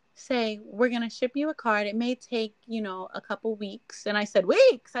then say, we're going to ship you a card. It may take, a couple weeks. And I said,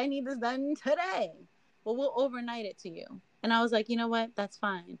 weeks? I need this done today. Well, we'll overnight it to you. And I was like, you know what? That's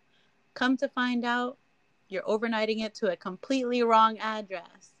fine. Come to find out, you're overnighting it to a completely wrong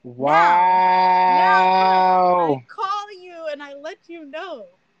address. Wow. Now I call you and I let you know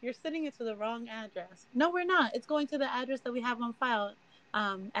you're sending it to the wrong address. No, we're not. It's going to the address that we have on file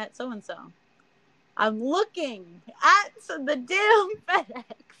at so-and-so. I'm looking at the damn FedEx,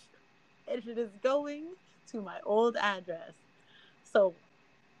 and it is going to my old address. So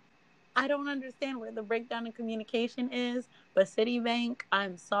I don't understand where the breakdown in communication is. But Citibank,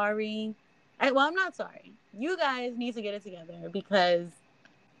 I'm sorry. I'm not sorry. You guys need to get it together because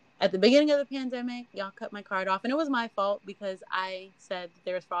at the beginning of the pandemic, y'all cut my card off. And it was my fault because I said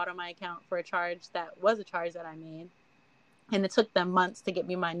there was fraud on my account for a charge that was a charge that I made. And it took them months to get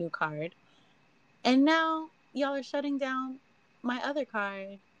me my new card. And now y'all are shutting down my other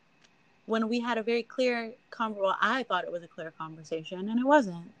card when we had a very clear well, I thought it was a clear conversation, and it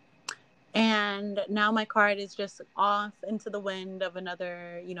wasn't. And now my card is just off into the wind of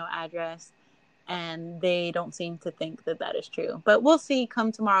another, address, and they don't seem to think that that is true. But we'll see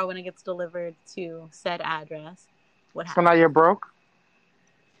come tomorrow when it gets delivered to said address what happens. So now you're broke?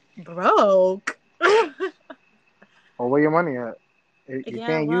 Broke? Well, where your money at? You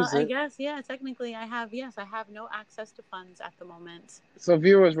can't use it. I guess, technically I have no access to funds at the moment. So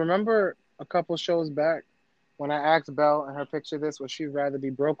viewers, remember a couple shows back when I asked Belle in her picture this, would she rather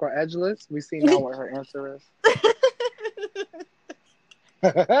be broke or edgeless? We see now what her answer is.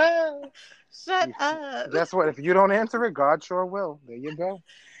 Shut up. Guess what? If you don't answer it, God sure will. There you go.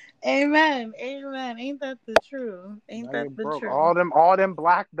 Amen. Ain't that the truth? Ain't that the truth? All them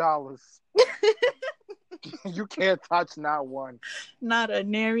black dollars. You can't touch not one. Not a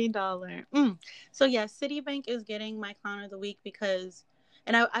nary dollar. So yeah, Citibank is getting my clown of the week because,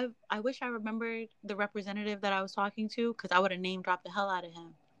 and I wish I remembered the representative that I was talking to because I would have name dropped the hell out of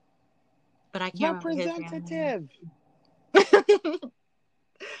him. But I can't remember his name.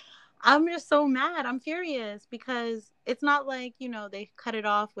 I'm just so mad. I'm furious because it's not like, they cut it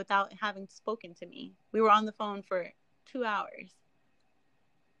off without having spoken to me. We were on the phone for 2 hours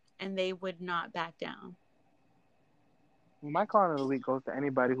and they would not back down. Well, my clown of the week goes to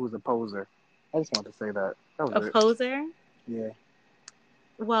anybody who's a poser. I just want to say that. A poser? Yeah.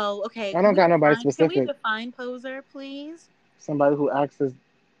 Well, okay. I don't got nobody specific. Can we define poser, please? Somebody who acts as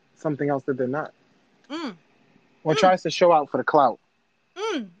something else that they're not. Or tries to show out for the clout.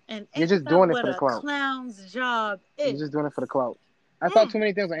 And you're just doing it for the clout. Clown's job is. You're just doing it for the clout. I saw too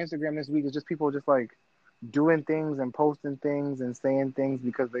many things on Instagram this week. It's just people just like doing things and posting things and saying things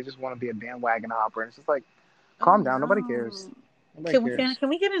because they just want to be a bandwagon hopper. And it's just like, calm down. Nobody cares. Can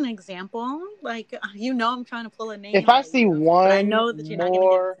we get an example? Like, I'm trying to pull a name. If I see one I know that you're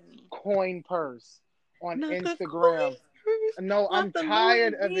more coin purse on Instagram. No, I'm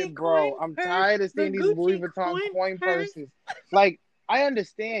tired of it, bro. I'm tired of seeing these Louis Vuitton coin purses. Like, I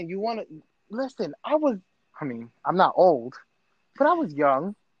understand you want to listen. I'm not old, but I was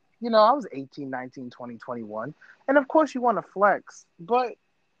young. I was 18, 19, 20, 21. And of course you want to flex. But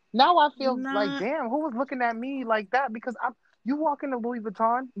now I feel like, damn, who was looking at me like that? Because you walk into Louis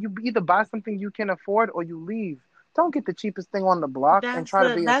Vuitton, you either buy something you can afford or you leave. Don't get the cheapest thing on the block and try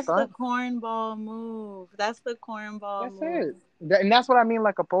to be a stunt. That's the cornball move. That's it. And that's what I mean,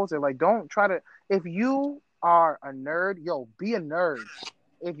 like a poser. Like, don't try to. If you are a nerd, be a nerd.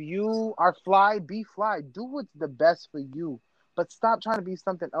 If you are fly, be fly. Do what's the best for you. But stop trying to be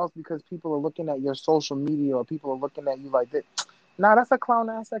something else because people are looking at your social media or people are looking at you like that. Nah, that's a clown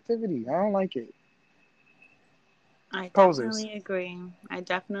ass activity. I don't like it. I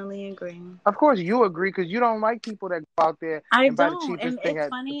definitely agree. Of course, you agree because you don't like people that go out there and buy the cheapest thing at the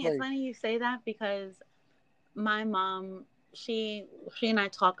place. It's funny you say that because my mom, she and I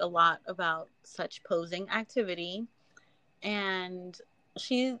talk a lot about such posing activity, and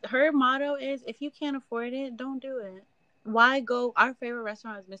her motto is, if you can't afford it, don't do it. Why go? Our favorite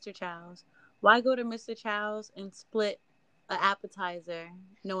restaurant is Mr. Chow's. Why go to Mr. Chow's and split an appetizer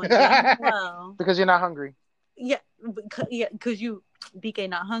knowing damn well because you're not hungry? Yeah, because you, BK,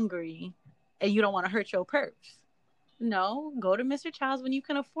 not hungry, and you don't want to hurt your purse. No, go to Mr. Chow's when you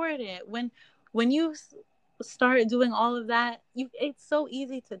can afford it. When you start doing all of that, it's so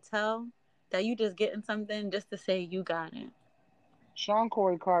easy to tell that you just getting something just to say you got it. Sean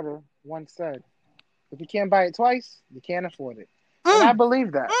Corey Carter once said, if you can't buy it twice, you can't afford it. And I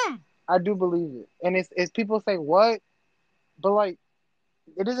believe that. I do believe it. And it's people say, what? But like,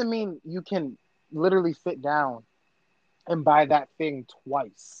 it doesn't mean you can literally sit down and buy that thing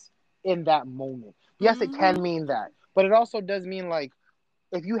twice in that moment. Yes, it can mean that. But it also does mean, like,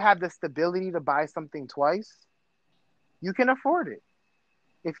 if you have the stability to buy something twice, you can afford it.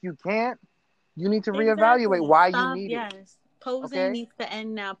 If you can't, you need to reevaluate why you need it. Yes. Posing needs to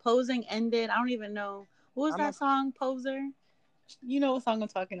end now. Posing ended. I don't even know. What was that song, Poser? You know what song I'm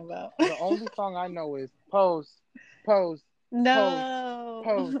talking about. The only song I know is Pose. No.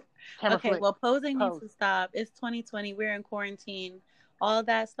 Pose. Okay, well, posing needs to stop. It's 2020. We're in quarantine. All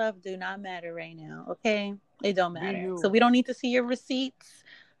that stuff do not matter right now, okay? It don't matter. So we don't need to see your receipts.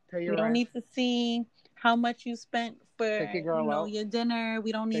 We don't need to see how much you spent for, Take your girl out. your dinner.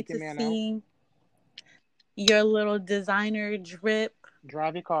 We don't need Take your to man see your little designer drip.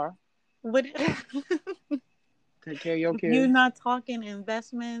 Drive your car. What? Take care of your kids. You're not talking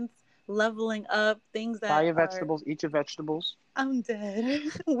investments, leveling up, things that buy your vegetables, eat your vegetables. I'm dead.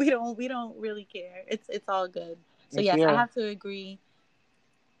 We don't really care. It's all good. So yes, Yeah. I have to agree.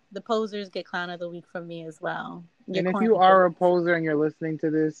 The posers get clown of the week from me as well. And if you are a poser and you're listening to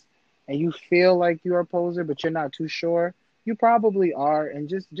this and you feel like you're a poser but you're not too sure, you probably are, and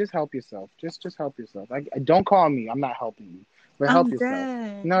just help yourself. Just help yourself. Don't call me. I'm not helping you. But help yourself.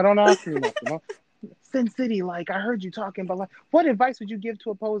 Dead. No, don't ask me nothing. No. Sin City, like I heard you talking about, like, what advice would you give to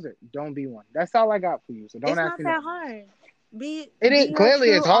a poser? Don't be one. That's all I got for you. So don't ask me. It's not that hard. Be clearly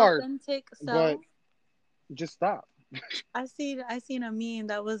true, it's hard. Authentic but just stop. I seen a meme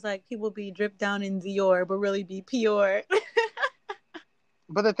that was like, people be dripped down in Dior but really be pure.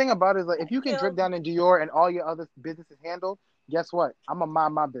 But the thing about it is, like, if you can drip down in Dior and all your other business is handled, guess what? I'm gonna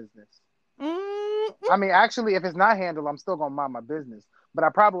mind my business. I mean, actually, if it's not handled, I'm still gonna mind my business. But I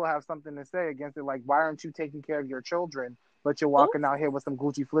probably will have something to say against it, like, why aren't you taking care of your children, but you're walking out here with some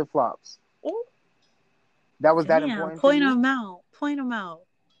Gucci flip flops? That was that important. Point them out.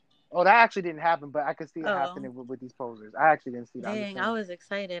 Oh, that actually didn't happen, but I could see it happening with these posers. I actually didn't see that. Dang, I was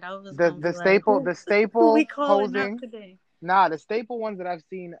excited. I was the staple posing. Nah, the staple ones that I've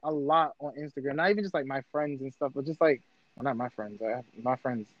seen a lot on Instagram, not even just like my friends and stuff, but just like, well, not my friends. My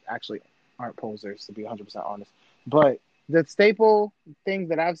friends actually aren't posers, to be 100% honest. But the staple things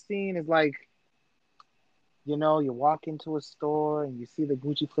that I've seen is like, you walk into a store and you see the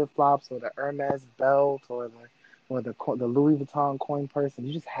Gucci flip flops or the Hermes belt or the Louis Vuitton coin purse, and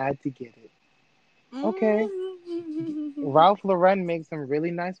you just had to get it. Okay. Ralph Lauren makes some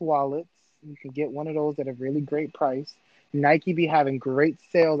really nice wallets. You can get one of those at a really great price. Nike be having great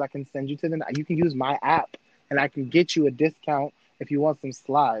sales. I can send you to you can use my app and I can get you a discount if you want some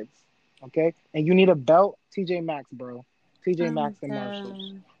slides. Okay? And you need a belt, TJ Maxx, bro. TJ Maxx and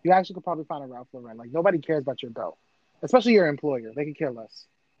Marshalls. You actually could probably find a Ralph Lauren. Like, nobody cares about your belt. Especially your employer. They could care less.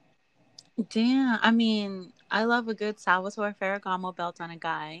 Damn. I mean, I love a good Salvatore Ferragamo belt on a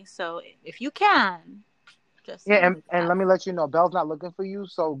guy. So if you can, just and let me let you know, Belle's not looking for you,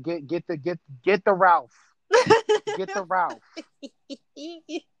 so get the Ralph. Get the Ralph.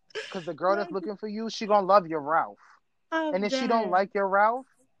 Because the girl that's looking for you, she gonna love your Ralph. And if she don't like your Ralph,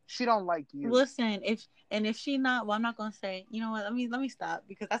 she don't like you. Listen, if she not, well, I'm not gonna say. You know what? Let me stop,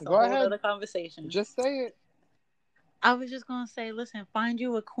 because that's a whole other conversation. Just say it. I was just gonna say, listen, find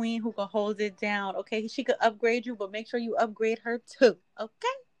you a queen who can hold it down. Okay, she could upgrade you, but make sure you upgrade her too. Okay.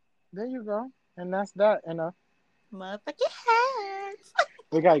 There you go. And that's that. And motherfucking hats.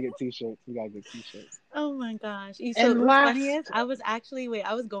 We gotta get t-shirts. Oh my gosh. So what's funny is, I was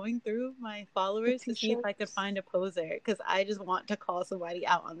going through my followers to see if I could find a poser, because I just want to call somebody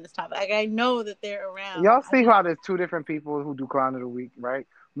out on this topic. Like, I know that they're around. Y'all see how there's two different people who do clown of the week, right?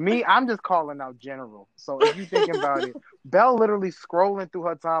 Me, I'm just calling out general. So if you think about it, Belle literally scrolling through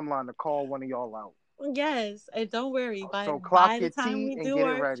her timeline to call one of y'all out. Yes, and don't worry. By the time we do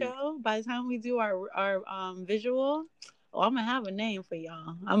our show, by the time we do our visual, I'm gonna have a name for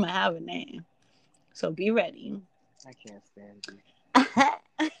y'all. I'm gonna have a name, so be ready. I can't stand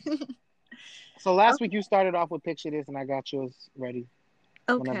you. So last week you started off with picture this, and I got yours ready.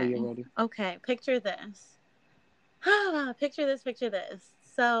 Okay. Whenever you're ready. Okay. Picture this. Picture this.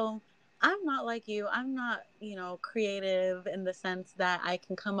 So I'm not like you. I'm not, creative in the sense that I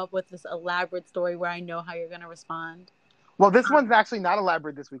can come up with this elaborate story where I know how you're going to respond. Well, this one's actually not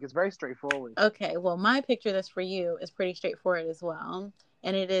elaborate this week. It's very straightforward. Okay. Well, my picture this for you is pretty straightforward as well.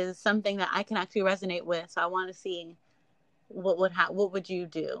 And it is something that I can actually resonate with. So I want to see what would you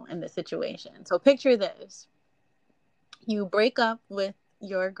do in this situation. So picture this. You break up with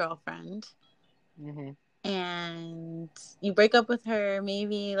your girlfriend. Mm-hmm. And you break up with her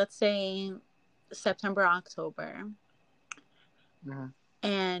maybe, let's say, September, October. Mm-hmm.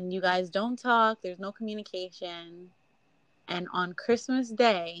 And you guys don't talk. There's no communication. And on Christmas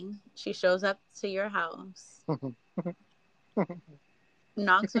Day, she shows up to your house,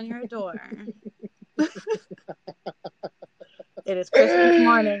 knocks on your door. It is Christmas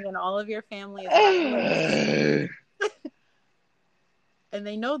morning and all of your family is and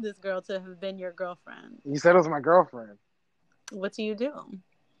they know this girl to have been your girlfriend. You said it was my girlfriend. What do you do?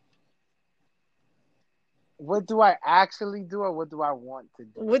 What do I actually do, or what do I want to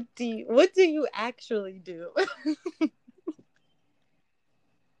do? What do you actually do?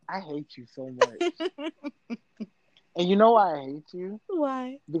 I hate you so much. And you know why I hate you?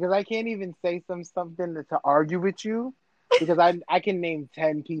 Why? Because I can't even say something to argue with you. Because I can name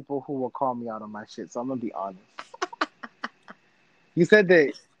 10 people who will call me out on my shit. So I'm going to be honest. You said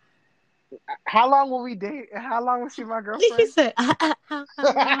that. How long will we date? How long was she my He girlfriend? said, how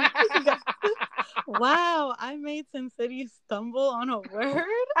long? Wow, I made Sin City stumble on a word.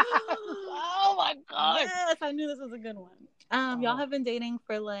 Oh my god. Yes, I knew this was a good one. Y'all Oh, have been dating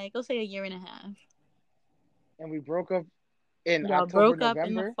for like, let's say a year and a half. and we broke up in Y'all October, broke up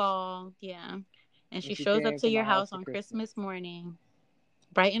in the November, fall, yeah. And and she she shows up came to to your my house house for on Christmas. Christmas morning,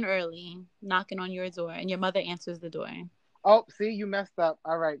 bright and early, knocking on your door, and your mother answers the door. Oh, see, you messed up.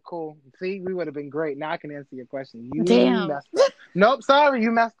 All right, cool. See, we would have been great. Now I can answer your question. You Damn. messed up. Nope, sorry,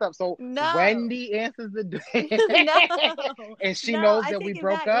 you messed up. So No. Wendy answers the door, No. and she No, knows I that we take it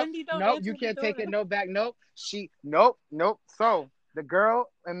broke back. up. Wendy don't Nope, you answer the can't door. take it. No back. Nope. Nope. So the girl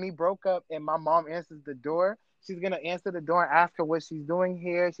and me broke up, and my mom answers the door. She's gonna answer the door and ask her what she's doing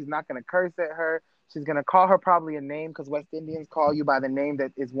here. She's not gonna curse at her. She's gonna call her probably a name because West Indians call you by the name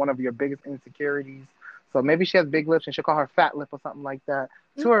that is one of your biggest insecurities. So maybe she has big lips and she'll call her fat lip or something like that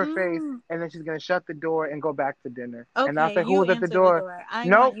to her face, Mm-mm. and then she's gonna shut the door and go back to dinner. And I'll Okay, say, "Who you was at the answer the door?" door.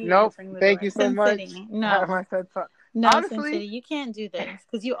 I want Nope, you nope. answering the Thank door. you so Sin much. City. I No. said so. No, Sin Honestly, City, you can't do this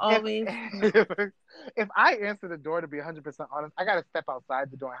because you if always no. if I answer the door, to be 100% honest, I gotta step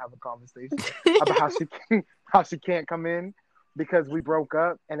outside the door and have a conversation about how she can't come in because we broke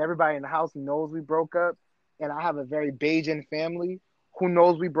up, and everybody in the house knows we broke up, and I have a very Bajan family who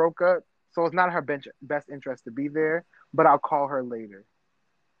knows we broke up, so it's not her best interest to be there. But I'll call her later.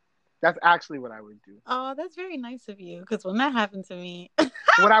 That's actually what I would do. Oh, that's very nice of you. Because when that happened to me,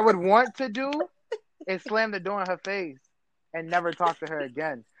 What I would want to do is slam the door in her face and never talk to her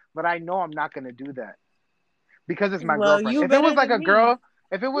again. But I know I'm not gonna do that because it's my well, girlfriend. you If it was better like than a me. girl,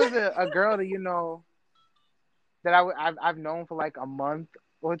 if it was a girl that that I've known for like a month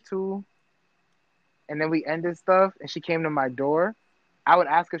or two, and then we ended stuff, and she came to my door, I would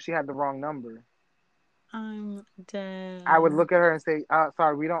ask if she had the wrong number. I'm I would dead. look at her and say,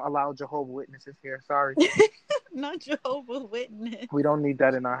 "Sorry, we don't allow Jehovah Witnesses here. Sorry, Not Jehovah Witness. we don't need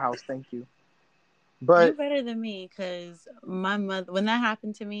that in our house. Thank you." You But better than me, because my mother, when that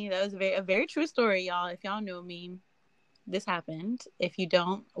happened to me, that was a very true story, y'all. If y'all know me, this happened. If you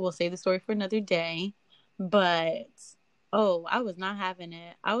don't, we'll save the story for another day. But oh, I was not having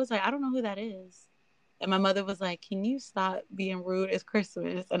it. I was like, I don't know who that is. And my mother was like, "Can you stop being rude? It's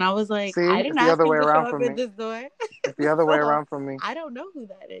Christmas." And I was like, see, I it's didn't the ask other him way to show around for up at me. this door. It's the other way So around for me. I don't know who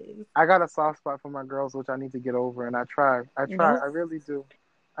that is. I got a soft spot for my girls, which I need to get over, and I try. I try. Nope. I really do.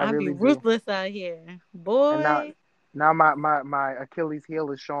 I I be really do. ruthless out here. And Boy. now my Achilles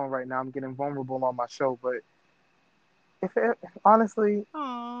heel is showing right now. I'm getting vulnerable on my show, but if it, honestly,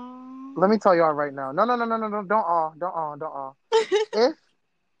 let Aww. me tell y'all right now. No, don't all. If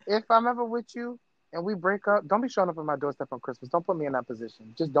if I'm ever with you and we break up, don't be showing up at my doorstep on Christmas. Don't put me in that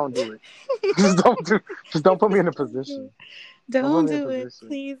position. Just don't do it. Just don't do. Just don't put me in a Don't do position. it. Don't put Don't me in a do it. position.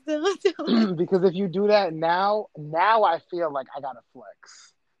 Please don't do it. Because if you do that now I feel like I gotta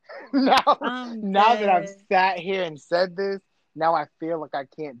flex. now, I'm now that I've dead. sat here and said this, now I feel like I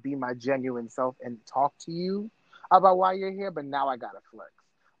can't be my genuine self and talk to you about why you're here. But now I gotta flex.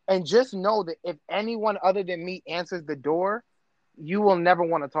 And just know that if anyone other than me answers the door, you will never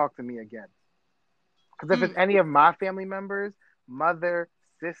want to talk to me again. Because if it's Mm. any of my family members, mother,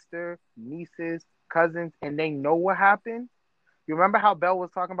 sister, nieces, cousins, and they know what happened, you remember how Belle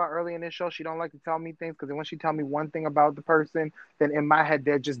was talking about early in this show? She don't like to tell me things because when she tell me one thing about the person, then in my head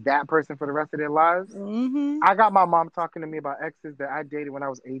they're just that person for the rest of their lives. Mm-hmm. I got my mom talking to me about exes that I dated when I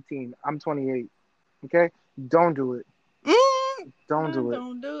was 18. I'm 28. Okay, don't do it. Mm. Don't do it.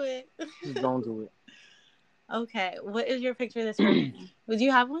 Don't do it. Just don't do it. Okay, what is your picture this for me? Would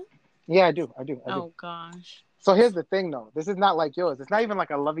you have one? Yeah, I do. Oh gosh. So here's the thing, though. This is not like yours. It's not even like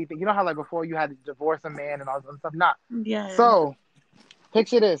a lovey thing. You know how like before you had to divorce a man and all this other stuff. Nah. Yes. So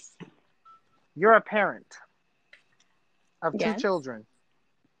picture this: you're a parent of two Yes. children.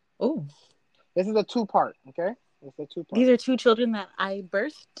 Oh, This is a two-part. Okay, it's a two-part. these are two children that I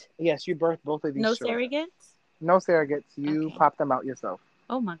birthed. Yes, you birthed both of these No children. surrogates. No surrogates. You Okay. popped them out yourself.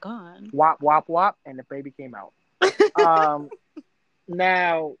 Oh my god. Wop, wop, wop, and the baby came out. Um,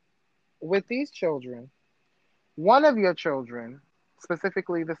 Now, with these children, one of your children,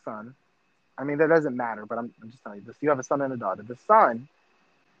 specifically the son, I mean, that doesn't matter, but I'm just telling you this. You have a son and a daughter. The son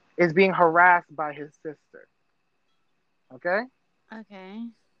is being harassed by his sister. Okay? Okay.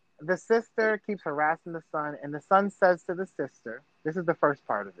 The sister keeps harassing the son, and the son says to the sister, this is the first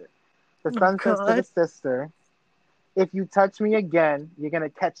part of it. The Oh son says to the god. sister, if you touch me again, you're going to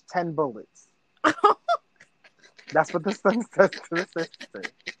catch 10 bullets. That's what the son says to the sister.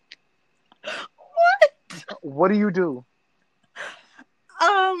 What? What do you do?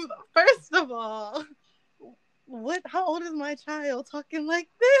 First of all, What? How old is my child talking like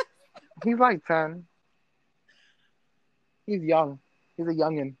this? He's like 10. He's young. He's a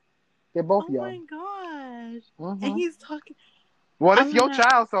youngin. They're both Oh my young. gosh! And Hmm. he's talking. Well, it's I'm your gonna.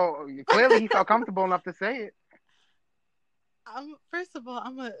 child, so clearly he felt comfortable enough to say it. First of all,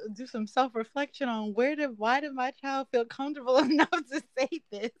 I'm gonna do some self reflection on why did my child feel comfortable enough to say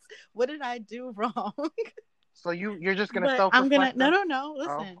this? What did I do wrong? So you're just gonna But self I'm gonna reflect no then? no no. Oh,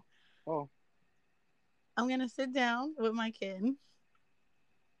 Listen, oh. I'm gonna sit down with my kid,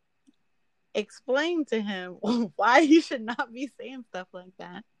 explain to him why he should not be saying stuff like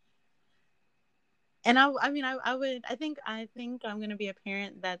that. And I think I'm gonna be a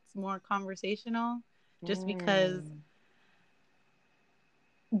parent that's more conversational, just because Mm.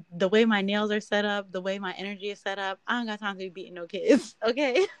 the way my nails are set up, the way my energy is set up, I don't got time to be beating no kids.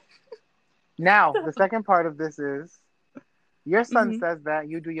 Okay. Now the second part of this is your son Mhm. says that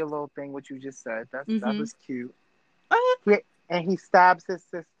you do your little thing, which you just said. That Mhm. was cute. He, and he stabs his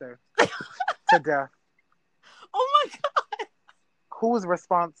sister to death. Oh my god. Who's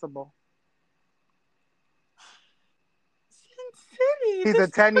responsible? Sin City. He's a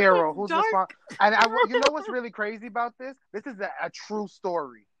This 10-year-old. is Who's dark. responsible? And you know what's really crazy about this? This is a true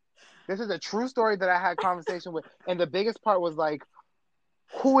story. This is a true story that I had conversation with, and the biggest part was like,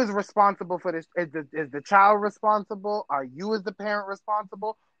 who is responsible for this? Is the child responsible? Are you as the parent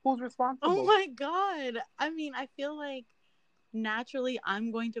responsible? Who's Oh responsible? my god. I mean, I feel like naturally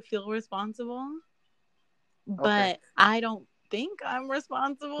I'm going to feel responsible, Okay. but I don't think I'm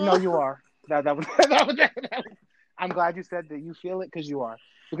responsible. No, you are. That was. I'm glad you said that you feel it because you are.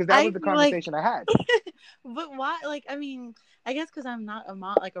 Because that I was the feel like, conversation I had. but why? Like, I mean, I guess because I'm not a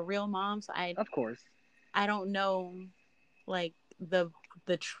mom, like a real mom, so Of course. I don't know like the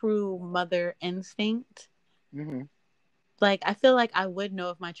true mother instinct. Hmm. Like, I feel like I would know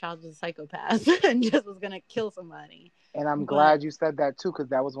if my child was a psychopath and just was gonna kill somebody. And I'm But glad you said that too, because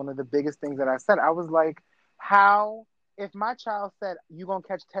that was one of the biggest things that I said. I was like, how, if my child said, you're going to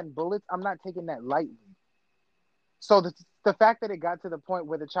catch 10 bullets, I'm not taking that lightly. So the fact that it got to the point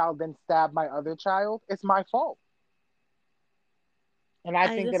where the child then stabbed my other child, it's my fault. And I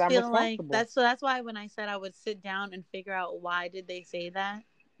I think that just I'm feel like responsible. that's why when I said I would sit down and figure out why did they say that,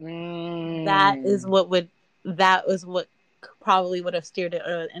 that is Mm. what would that was what probably would have steered it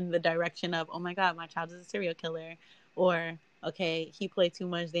in the direction of, oh my god, my child is a serial killer, or okay, he played too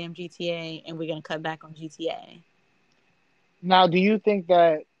much damn GTA and we're gonna cut back on GTA. Now, do you think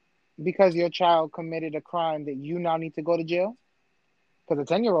that because your child committed a crime that you now need to go to jail? Because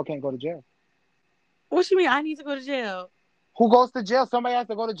a 10-year-old can't go to jail. What you mean I need to go to jail? Who goes to jail? Somebody has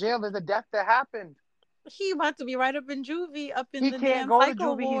to go to jail. There's a death that happened. He about to be right up in juvie, up in He the can't damn go to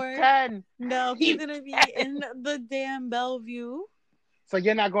psycho juvie. He's ward. 10. No, he's He's gonna be 10. in the damn Bellevue. So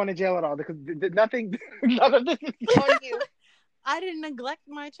you're not going to jail at all because nothing, none of this is on you. I didn't neglect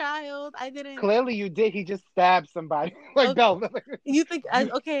my child. I didn't. Clearly, you did. He just stabbed somebody. Like, Okay, no. you think?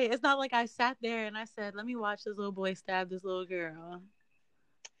 You, Okay, it's not like I sat there and I said, "Let me watch this little boy stab this little girl."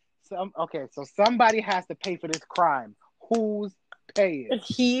 okay, so somebody has to pay for this crime. Who's paying?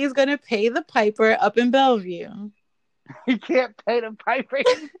 He's gonna pay the piper up in Bellevue. He can't pay the piper.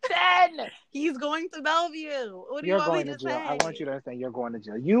 He's 10. He's going to Bellevue. What do you You're want me going to to jail. I want say? you to understand you're going to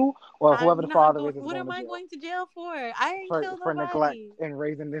jail. You or whoever I'm the not father going. is What going am to I jail going to jail for? I ain't killed for neglect nobody. and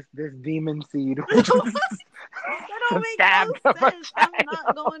raising this demon seed, which was That don't to make stab no a sense. I'm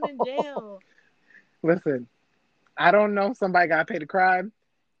not going to child. jail. Listen, I don't know. Somebody got to pay the crime.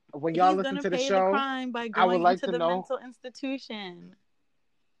 When y'all He's listen gonna to the pay the show, crime by I would going like into to the know. mental institution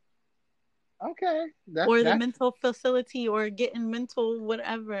Okay, or the that's mental facility or getting mental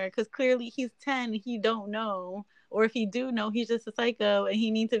whatever. Because clearly he's 10, he don't know, or if he do know, he's just a psycho and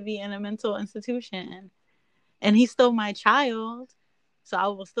he needs to be in a mental institution. And he's still my child, so I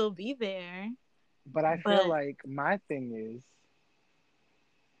will still be there. but I feel But like my thing is,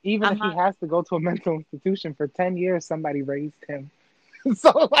 even I'm if he not has to go to a mental institution for 10 years, somebody raised him.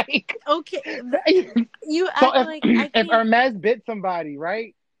 So like, okay. You so act if like I if can't. Hermes bit somebody,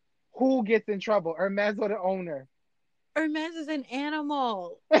 right? Who gets in trouble? Hermes or the owner? Hermes is an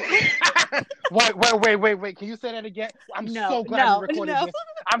animal. Wait. Can you say that again? I'm No, so glad we no, recorded no, this.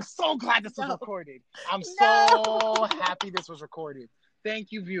 I'm so glad this was no, recorded. I'm no. so happy this was recorded.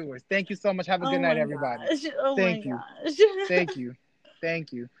 Thank you, viewers. Thank you so much. Have a good Oh night, my everybody. gosh. Oh my Thank you. gosh. Thank you.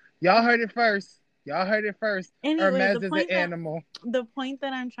 Thank you. Y'all heard it first. Y'all heard it first. Anyways, Hermes is an animal. the point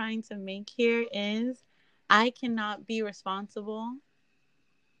that I'm trying to make here is I cannot be responsible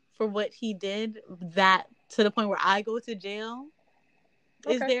for what he did that to the point where I go to jail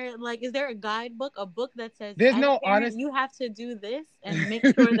Is Okay. there a guidebook, a book that says, There's as a no parent, honest. you have to do this and make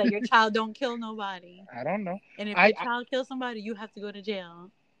sure that your child don't kill nobody? I don't know. And if your I child kills somebody, you have to go to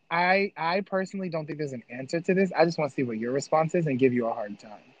jail. I personally don't think there's an answer to this. I just want to see what your response is and give you a hard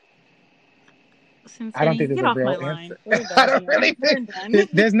time. Sin I don't think City, there's get a off my real line. answer. We're I done don't here. really We're think done.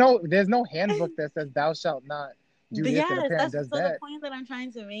 there's no handbook that says thou shalt not do this and a Yes, parent that's does so the that. point that I'm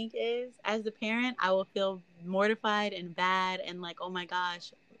trying to make is, as a parent, I will feel mortified and bad and like, oh my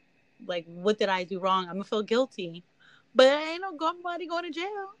gosh, like what did I do wrong? I'm gonna feel guilty, but ain't nobody going to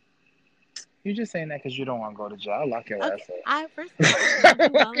jail. You're just saying that because you don't want to go to jail. I'll lock your Okay, ass I first of all, I don't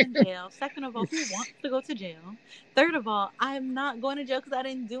do well in up. jail. Second of all, who wants to go to jail? Third of all, I'm not going to jail because I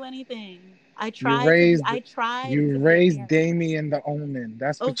didn't do anything. You raised I tried you to be a raised parent. Damien the Omen.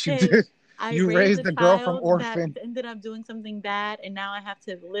 That's what you Okay, did. I You raised raised a the girl from child that orphan. ended up doing something bad, and now I have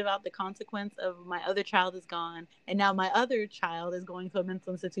to live out the consequence of my other child is gone, and now my other child is going to a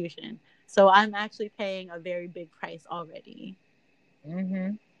mental institution. So I'm actually paying a very big price already.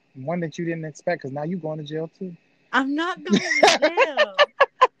 One that you didn't expect because now you going to jail too. I'm not going to jail.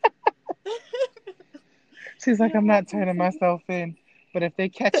 She's You like, know I'm what, not turning myself in, but if they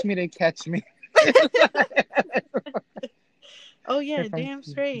catch me, they catch me. oh yeah, If I'm, damn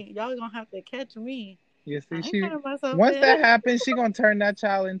straight. Y'all gonna have to catch me. you see, I ain't she turning myself once in. that happens, she gonna turn that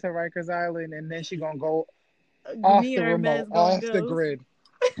child into Rikers Island, and then she gonna go off Me the and remote, Hermes going off the ghost. grid.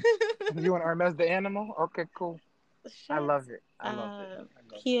 You and Hermes the animal? Okay, cool. I Shut love it. I love it. up. I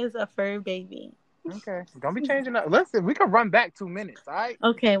love He is a fur baby. it. Okay, don't be changing up. Listen, we can run back 2 minutes. All right.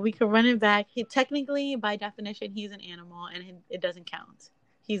 Okay, we could run it back. He technically, by definition, he's an animal, and it doesn't count.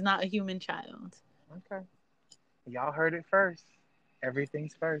 He's not a human child. Okay. Y'all heard it first.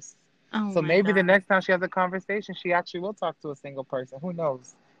 Everything's first. Oh So my maybe the god. next time she has a conversation, she actually will talk to a single person. Who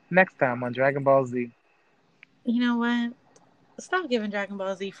knows? Next time on Dragon Ball Z. You know what? Stop giving Dragon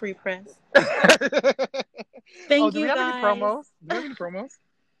Ball Z free press. Oh, Thank do we you have any guys. promos? Do we have any promos?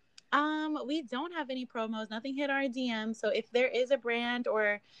 We don't have any promos. Nothing hit our DM. So if there is a brand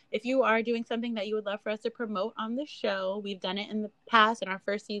or if you are doing something that you would love for us to promote on the show, we've done it in the past in our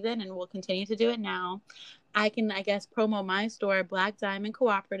first season and we'll continue to do it now. I can, I guess, promo my store, Black Diamond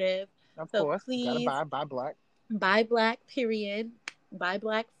Cooperative. Of So course. Gotta please buy black. buy black, period. Buy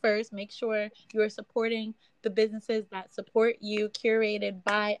black first. Make sure you are supporting the businesses that support you, curated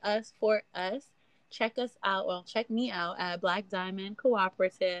by us for us. Check us out. Well, check me out at Black Diamond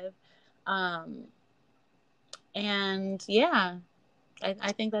Cooperative. Um, and yeah,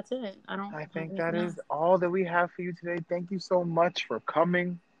 I think that's it. I don't I have think that anything else. is all that we have for you today. Thank you so much for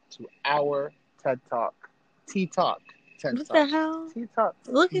coming to our TED Talk. Tea Talk. TED What the Talk. hell? Tea Talk.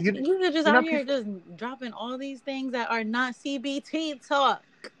 Look at You, you! You're just you out know, here people. just dropping all these things that are not CBT talk.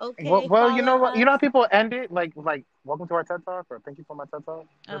 Well, Okay, well, you follow know what? You us. know how people end it like welcome to our TED Talk or thank you for my TED Talk,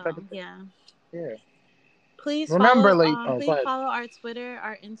 that type Oh of thing. yeah. Yeah. Please Remember, follow. like, oh, go Please ahead. follow our Twitter,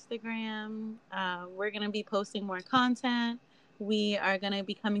 our Instagram. We're gonna be posting more content. We are gonna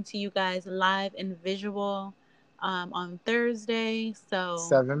be coming to you guys live and visual on Thursday.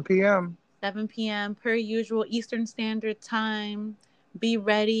 So 7 p.m. 7 p.m. per usual Eastern Standard Time. Be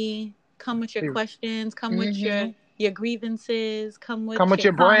ready. Come with your questions. Come with Mm-hmm. your grievances. Come Come with with your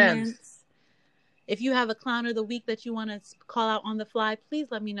your brand. comments. If you have a clown of the week that you want to call out on the fly, please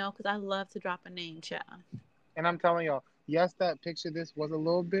let me know because I love to drop a name, child. And I'm telling y'all, yes, that picture this was a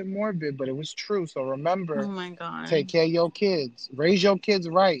little bit morbid, but it was true. So Oh remember, my god. take care of your kids. Raise your kids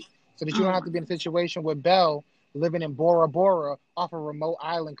right so that you Oh don't have to be in a situation with Belle living in Bora Bora off a remote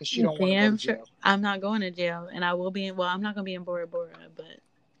island because she my don't want to go to damn sure. jail. I'm not going to jail, and I will be in. Well, I'm not going to be in Bora Bora, but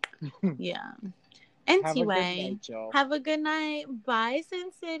yeah. Have a good Anyway, night, y'all. have a good night. Bye,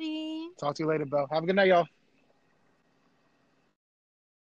 Sin City. Talk to you later, Belle. Have a good night, y'all.